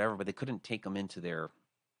meat or whatever, but they couldn't take them into their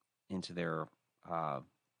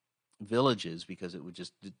villages because it would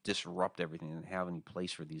just disrupt everything and have any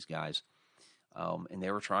place for these guys. And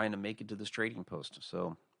they were trying to make it to this trading post.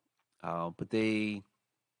 So, but there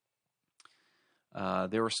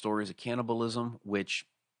were stories of cannibalism, which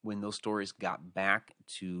when those stories got back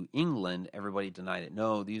to England, everybody denied it.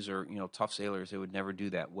 No, these are tough sailors. They would never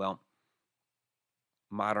do that. Well,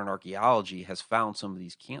 modern archaeology has found some of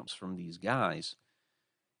these camps from these guys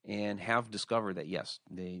and have discovered that, yes,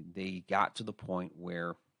 they got to the point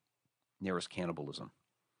where there was cannibalism.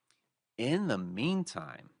 In the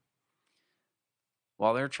meantime,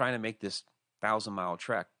 while they're trying to make this 1,000-mile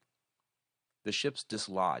trek, the ships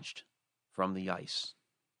dislodged from the ice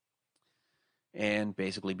and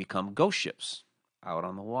basically become ghost ships out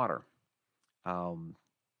on the water.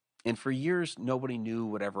 And for years, nobody knew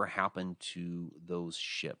whatever happened to those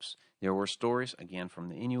ships. There were stories, again, from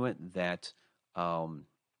the Inuit that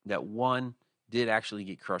that one did actually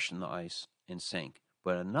get crushed in the ice and sank,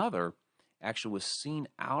 but another actually was seen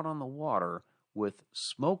out on the water with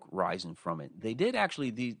smoke rising from it. They did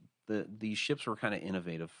actually, these ships were kind of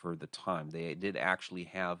innovative for the time. They did actually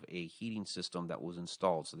have a heating system that was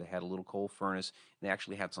installed. So they had a little coal furnace. They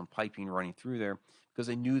actually had some piping running through there because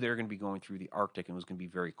they knew they were going to be going through the Arctic and it was going to be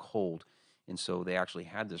very cold. And so they actually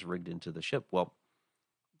had this rigged into the ship. Well,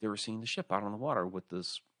 they were seeing the ship out on the water with the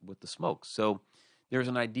smoke. So there's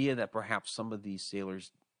an idea that perhaps some of these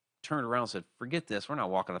sailors turned around and said, forget this, we're not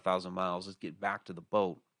walking 1,000 miles, let's get back to the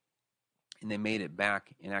boat. And they made it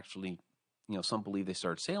back, and actually, some believe they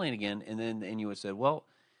started sailing again. And then the Inuit said, well,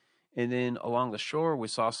 and then along the shore, we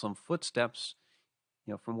saw some footsteps,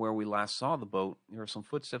 from where we last saw the boat. There were some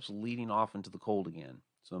footsteps leading off into the cold again.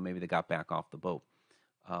 So maybe they got back off the boat.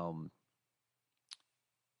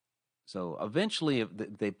 So eventually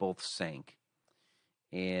they both sank.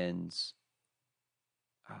 And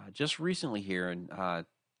just recently here, and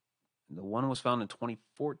the one was found in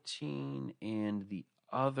 2014, and the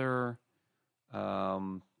other,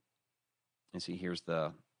 and see, here's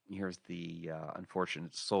the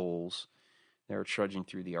unfortunate souls. They're trudging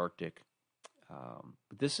through the Arctic.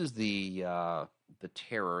 But this is the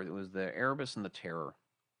Terror. It was the Erebus and the Terror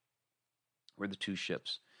were the two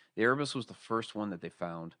ships. The Erebus was the first one that they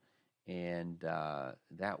found, and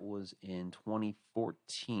that was in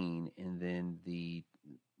 2014. And then the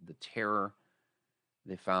Terror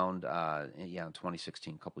they found, in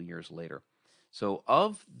 2016, a couple years later. So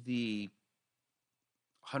of the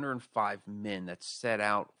 105 men that set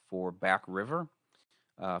out for Back River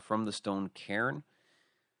from the Stone Cairn,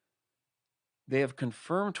 they have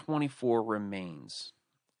confirmed 24 remains.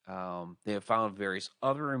 They have found various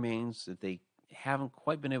other remains that they haven't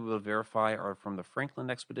quite been able to verify are from the Franklin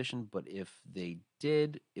expedition, but if they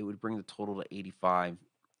did, it would bring the total to 85,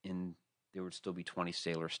 and there would still be 20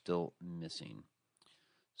 sailors still missing.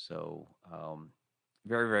 So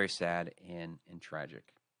very, very sad and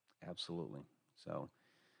tragic. Absolutely. So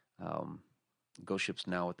ghost ships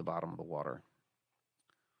now at the bottom of the water.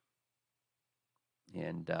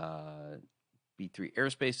 And B3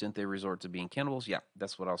 airspace, didn't they resort to being cannibals? Yeah,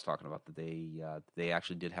 that's what I was talking about. That they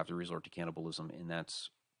actually did have to resort to cannibalism, and that's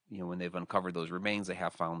when they've uncovered those remains, they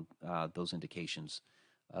have found those indications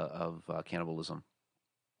of cannibalism.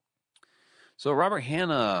 So Robert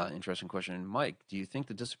Hanna, interesting question. Mike, do you think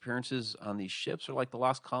the disappearances on these ships are like the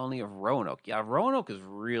lost colony of Roanoke? Yeah, Roanoke is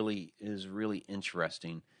really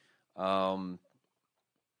interesting. Um,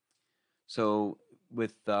 so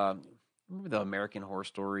with remember the American Horror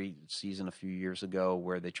Story season a few years ago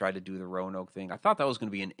where they tried to do the Roanoke thing? I thought that was going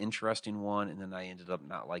to be an interesting one, and then I ended up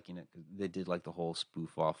not liking it because they did like the whole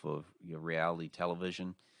spoof off of reality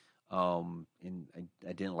television. And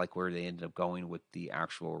I didn't like where they ended up going with the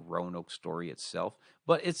actual Roanoke story itself.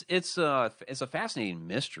 But it's a fascinating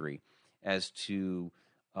mystery as to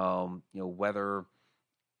whether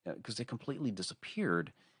because they completely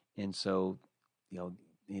disappeared, and so you know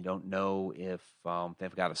you don't know if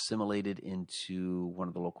they've got assimilated into one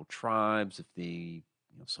of the local tribes. If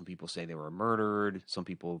some people say they were murdered, some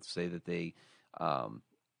people say that they um,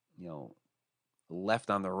 you know left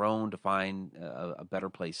on their own to find a better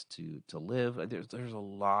place to live. There's a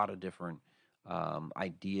lot of different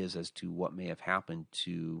ideas as to what may have happened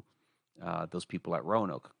to those people at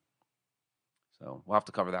Roanoke. So we'll have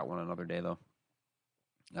to cover that one another day, though.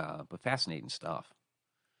 But fascinating stuff.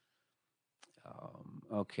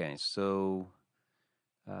 Okay, so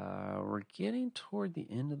we're getting toward the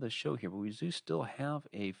end of the show here, but we do still have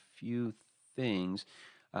a few things.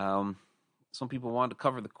 Um, some people wanted to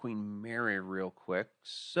cover the Queen Mary real quick,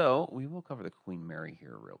 so we will cover the Queen Mary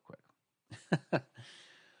here real quick.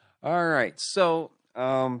 All right, so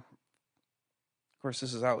of course,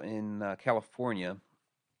 this is out in California.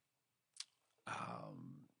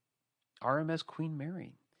 RMS Queen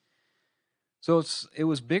Mary. So it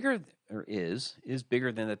was bigger, or is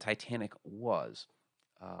bigger than the Titanic was.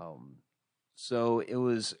 Um, so it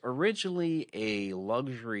was originally a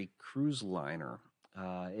luxury cruise liner,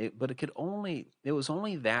 but it was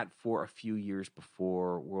only that for a few years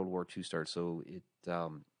before World War II started. So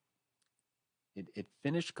it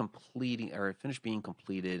finished being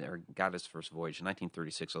completed or got its first voyage in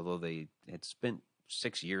 1936. Although they had spent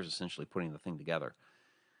 6 years essentially putting the thing together.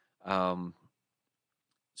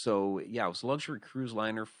 So yeah, it was a luxury cruise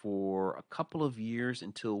liner for a couple of years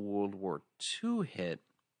until World War II hit,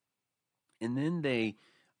 and then they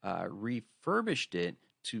refurbished it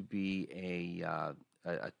to be a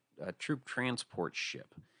troop transport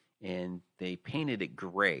ship, and they painted it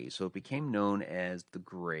gray, so it became known as the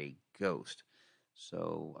Gray Ghost.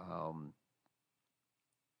 So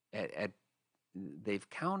they've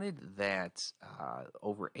counted that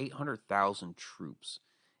over 800,000 troops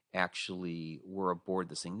actually were aboard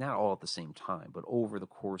this thing, not all at the same time, but over the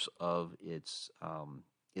course of its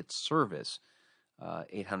service,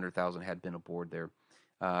 800,000 had been aboard there.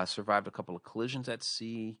 Survived a couple of collisions at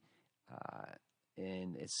sea,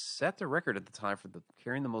 and it set the record at the time for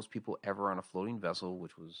carrying the most people ever on a floating vessel,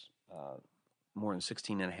 which was more than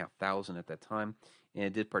 16,500 at that time, and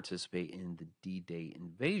it did participate in the D-Day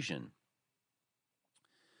invasion.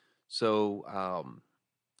 So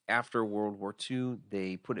after World War II,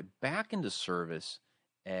 they put it back into service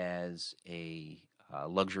as a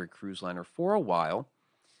luxury cruise liner for a while.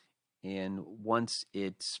 And once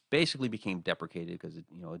it basically became deprecated because it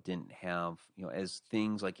didn't have as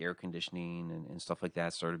things like air conditioning and stuff like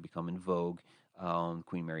that started to become in vogue,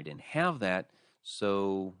 Queen Mary didn't have that,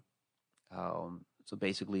 so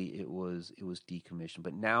basically it was decommissioned.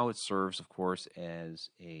 But now it serves, of course, as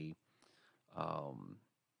a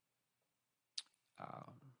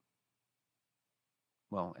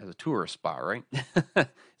as a tourist spot, right?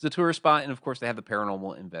 It's a tourist spot, and of course they have the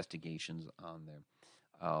paranormal investigations on there.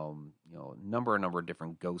 A number of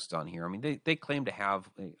different ghosts on here. I mean, they claim to have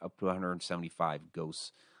up to 175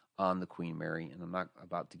 ghosts on the Queen Mary, and I'm not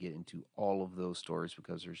about to get into all of those stories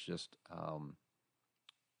because there's just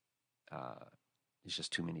it's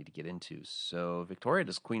just too many to get into. So, Victoria,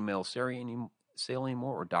 does Queen Mary sail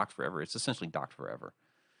anymore, or docked forever? It's essentially docked forever.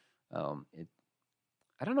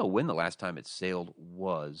 I don't know when the last time it sailed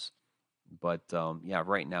was, but yeah,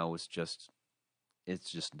 right now it's just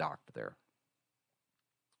docked there.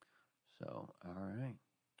 So, all right,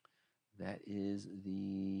 that is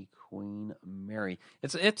the Queen Mary.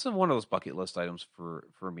 It's one of those bucket list items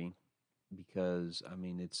for me because I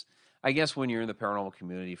mean I guess when you're in the paranormal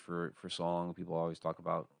community for so long, people always talk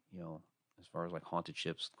about as far as like haunted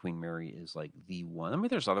ships, Queen Mary is like the one. I mean,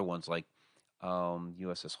 there's other ones like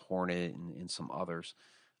USS Hornet and some others.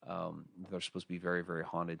 They're supposed to be very, very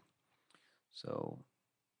haunted. So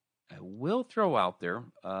I will throw out there,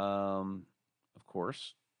 of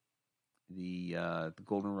course, the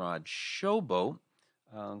Goldenrod Showboat.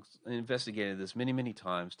 investigated this many, many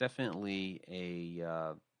times. Definitely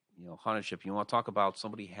a haunted ship. You want to talk about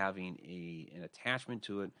somebody having an attachment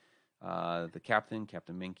to it? The Captain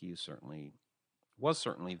Minky, was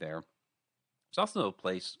certainly there. It's also a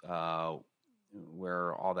place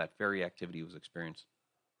where all that fairy activity was experienced.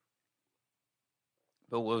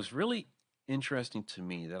 But what was really interesting to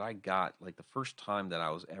me that I got like the first time that I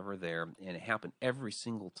was ever there, and it happened every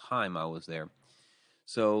single time I was there.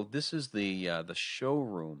 So this is the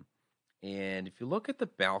showroom, and if you look at the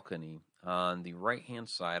balcony on the right hand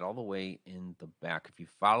side, all the way in the back, if you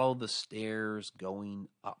follow the stairs going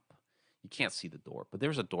up, you can't see the door, but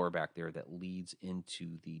there's a door back there that leads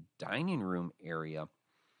into the dining room area,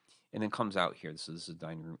 and then comes out here. This is the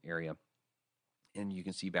dining room area, and you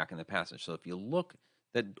can see back in the passage. So if you look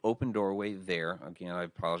that open doorway there, again, I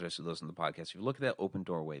apologize to those in the podcast. If you look at that open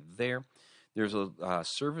doorway there, there's a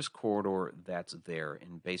service corridor that's there,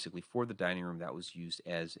 and basically for the dining room that was used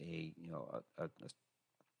as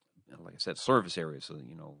like I said, service area. So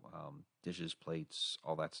dishes, plates,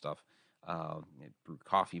 all that stuff. Brewed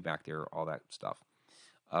coffee back there, all that stuff.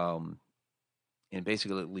 Um, and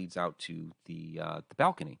basically it leads out to the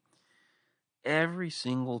balcony. Every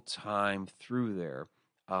single time through there,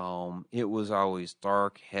 it was always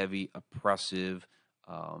dark, heavy, oppressive.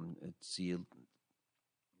 See,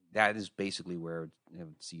 that is basically where you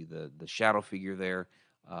would see the shadow figure there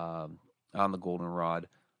on the goldenrod.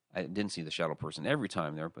 I didn't see the shadow person every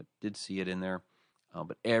time there, but did see it in there.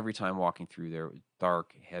 But every time walking through there, it was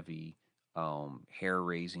dark, heavy, hair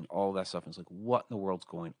raising, all that stuff. And it's like, what in the world's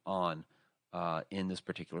going on in this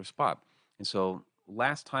particular spot? And so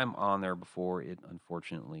last time on there before it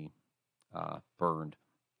unfortunately burned,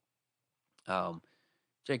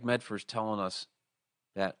 Jake Medford's telling us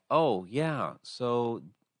that, oh, yeah, so,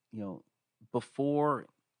 before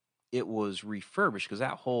it was refurbished, because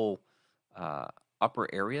that whole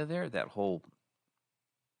upper area there, that whole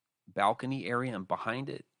balcony area and behind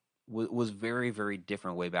it was very, very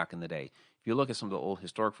different way back in the day. If you look at some of the old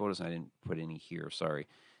historic photos, and I didn't put any here, sorry,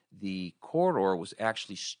 the corridor was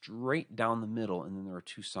actually straight down the middle, and then there were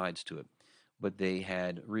two sides to it. But they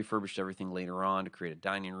had refurbished everything later on to create a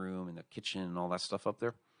dining room and a kitchen and all that stuff up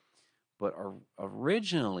there. But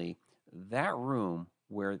originally, that room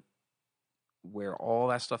where all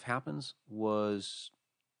that stuff happens was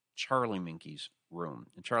Charlie Minky's room,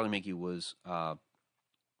 and Charlie Minky was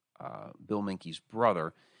Bill Minky's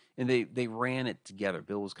brother, and they ran it together.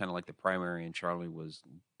 Bill was kind of like the primary, and Charlie was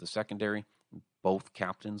the secondary. Both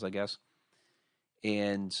captains, I guess.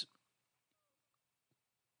 And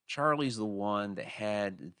Charlie's the one that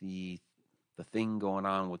had the thing going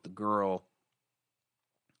on with the girl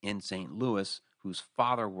in St. Louis, whose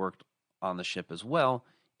father worked on the ship as well.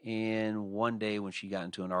 And one day when she got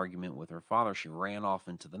into an argument with her father, she ran off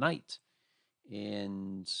into the night.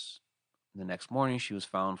 And the next morning, she was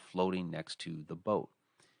found floating next to the boat.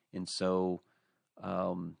 And so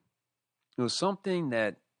it was something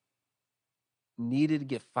that needed to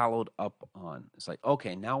get followed up on. It's like,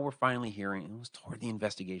 okay, now we're finally hearing, and it was toward the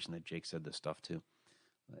investigation that Jake said this stuff too.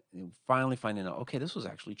 Finally finding out, okay, this was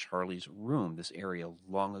actually Charlie's room, this area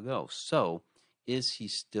long ago. So is he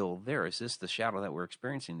still there? Is this the shadow that we're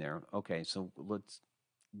experiencing there? Okay, so let's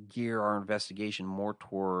gear our investigation more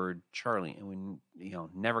toward Charlie. And we,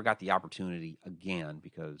 never got the opportunity again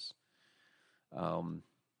because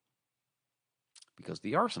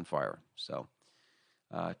the arson fire. So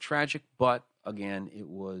tragic, but again, it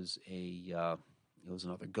was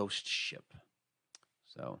another ghost ship.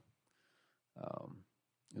 So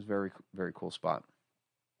it was very, very cool spot.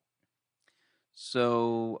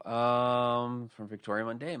 So from Victoria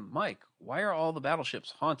Mundane, Mike, why are all the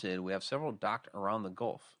battleships haunted? We have several docked around the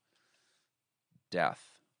Gulf.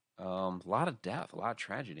 Death, a lot of death, a lot of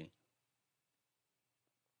tragedy.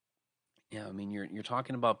 Yeah, I mean, you're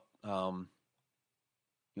talking about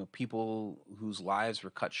people whose lives were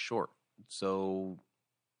cut short. So,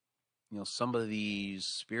 some of these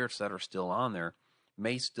spirits that are still on there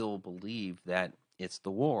may still believe that it's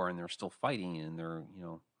the war and they're still fighting and they're,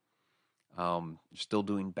 still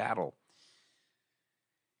doing battle.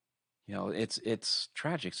 It's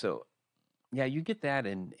tragic. So, yeah, you get that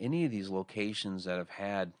in any of these locations that have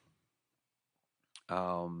had,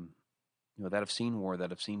 that have seen war, that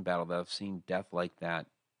have seen battle, that have seen death like that.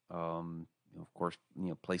 Of course,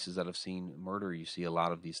 places that have seen murder, you see a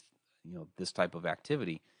lot of these, this type of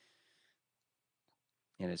activity.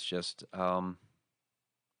 And it's just,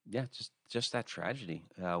 just that tragedy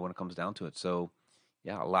when it comes down to it. So,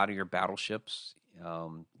 yeah, a lot of your battleships,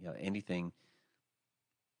 anything,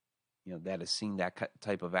 that has seen that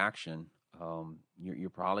type of action, you're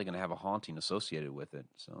probably going to have a haunting associated with it.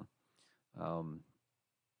 So,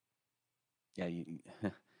 Yeah,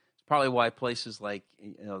 it's probably why places like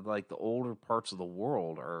like the older parts of the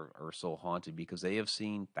world are so haunted because they have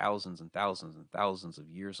seen thousands and thousands and thousands of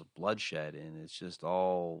years of bloodshed, and it's just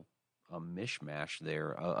all a mishmash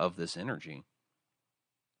there of this energy.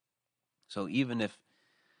 So even if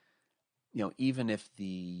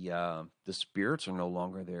the spirits are no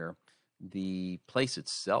longer there, the place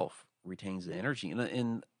itself retains the energy.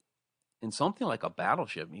 And in something like a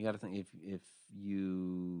battleship, you got to think if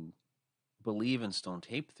you believe in stone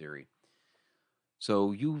tape theory.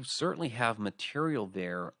 So you certainly have material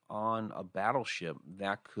there on a battleship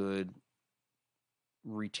that could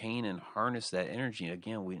retain and harness that energy.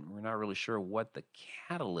 Again, we're not really sure what the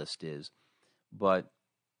catalyst is, but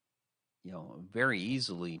very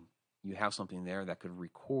easily you have something there that could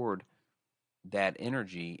record that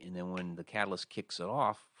energy, and then when the catalyst kicks it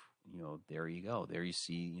off, there you go. There you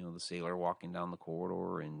see, the sailor walking down the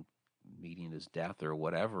corridor and meeting his death or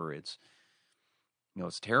whatever. It's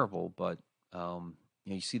terrible, but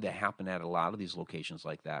you see that happen at a lot of these locations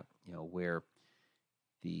like that,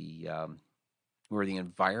 the where the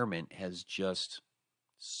environment has just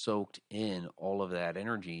soaked in all of that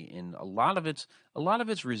energy, and a lot of it's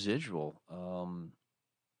residual.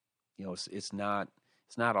 It's not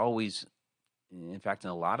always. In fact, in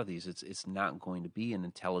a lot of these, it's not going to be an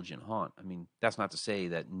intelligent haunt. I mean, that's not to say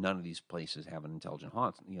that none of these places have an intelligent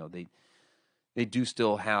haunt. They do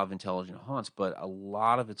still have intelligent haunts, but a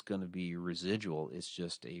lot of it's going to be residual. It's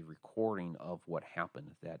just a recording of what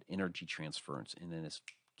happened, that energy transference, and then it's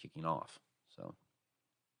kicking off. So,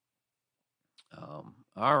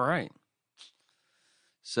 all right.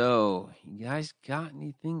 So, you guys got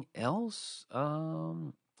anything else?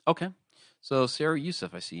 Okay. So, Sarah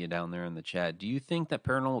Youssef, I see you down there in the chat. Do you think that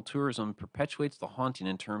paranormal tourism perpetuates the haunting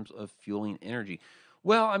in terms of fueling energy?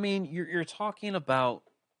 Well, I mean, you're talking about.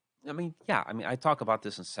 I mean, yeah. I mean, I talk about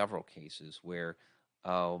this in several cases where,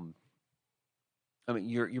 um, I mean,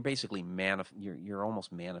 you're basically you're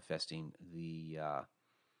almost manifesting the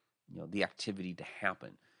activity to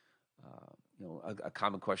happen. A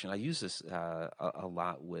common question. I use this a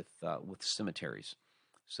lot with cemeteries.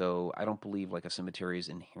 So I don't believe like a cemetery is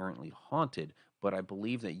inherently haunted, but I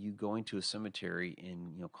believe that you going to a cemetery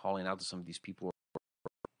and calling out to some of these people,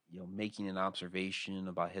 making an observation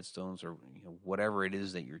about headstones or whatever it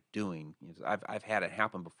is that you're doing. I've had it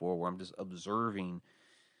happen before where I'm just observing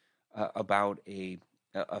about a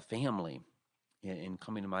family and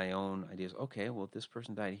coming to my own ideas. Okay, well, this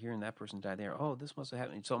person died here and that person died there. Oh, this must have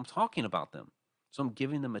happened. So I'm talking about them. So I'm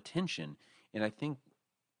giving them attention. And I think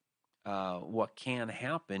what can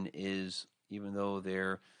happen is even though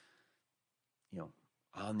they're, you know,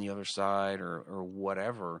 on the other side or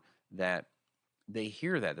whatever, that they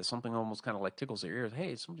hear that something almost kind of like tickles their ears.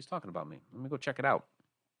 Hey, somebody's talking about me. Let me go check it out.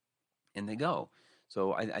 And they go.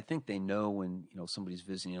 So I think they know when somebody's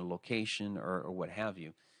visiting a location or what have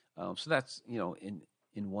you. So that's in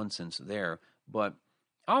one sense there, but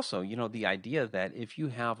also the idea that if you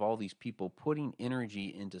have all these people putting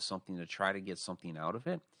energy into something to try to get something out of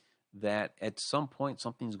it, that at some point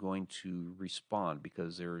something's going to respond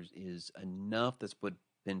because there is enough that's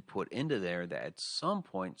been put into there that at some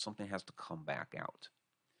point something has to come back out.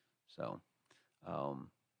 So.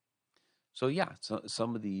 Um, so yeah, so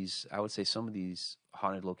some of these, I would say, some of these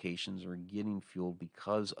haunted locations are getting fueled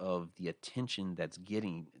because of the attention that's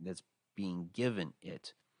being given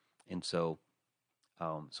it, and so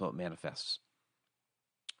it manifests.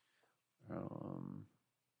 Um,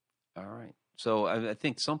 all right, so I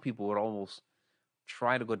think some people would almost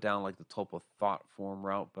try to go down like the Tulpa thought form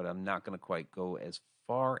route, but I'm not going to quite go as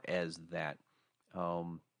far as that.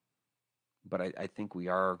 Um, but I think we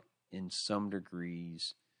are in some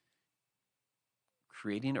degrees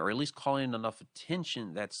creating or at least calling enough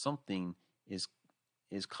attention that something is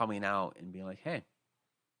coming out and being like, hey,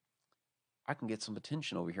 I can get some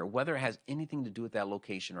attention over here, whether it has anything to do with that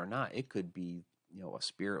location or not. It could be a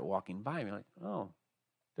spirit walking by and be like, oh,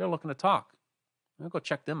 they're looking to talk. I'll go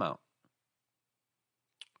check them out.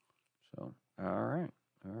 So all right.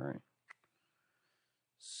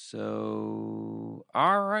 So,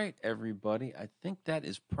 all right, everybody. I think that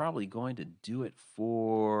is probably going to do it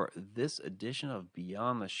for this edition of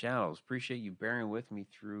Beyond the Shadows. Appreciate you bearing with me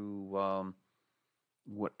through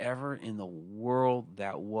whatever in the world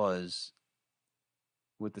that was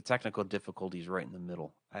with the technical difficulties right in the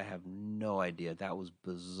middle. I have no idea. That was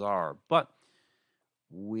bizarre. But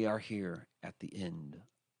we are here at the end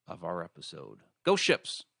of our episode. Go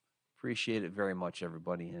Ships! Appreciate it very much,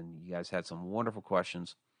 everybody. And you guys had some wonderful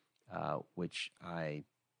questions, which I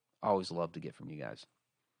always love to get from you guys.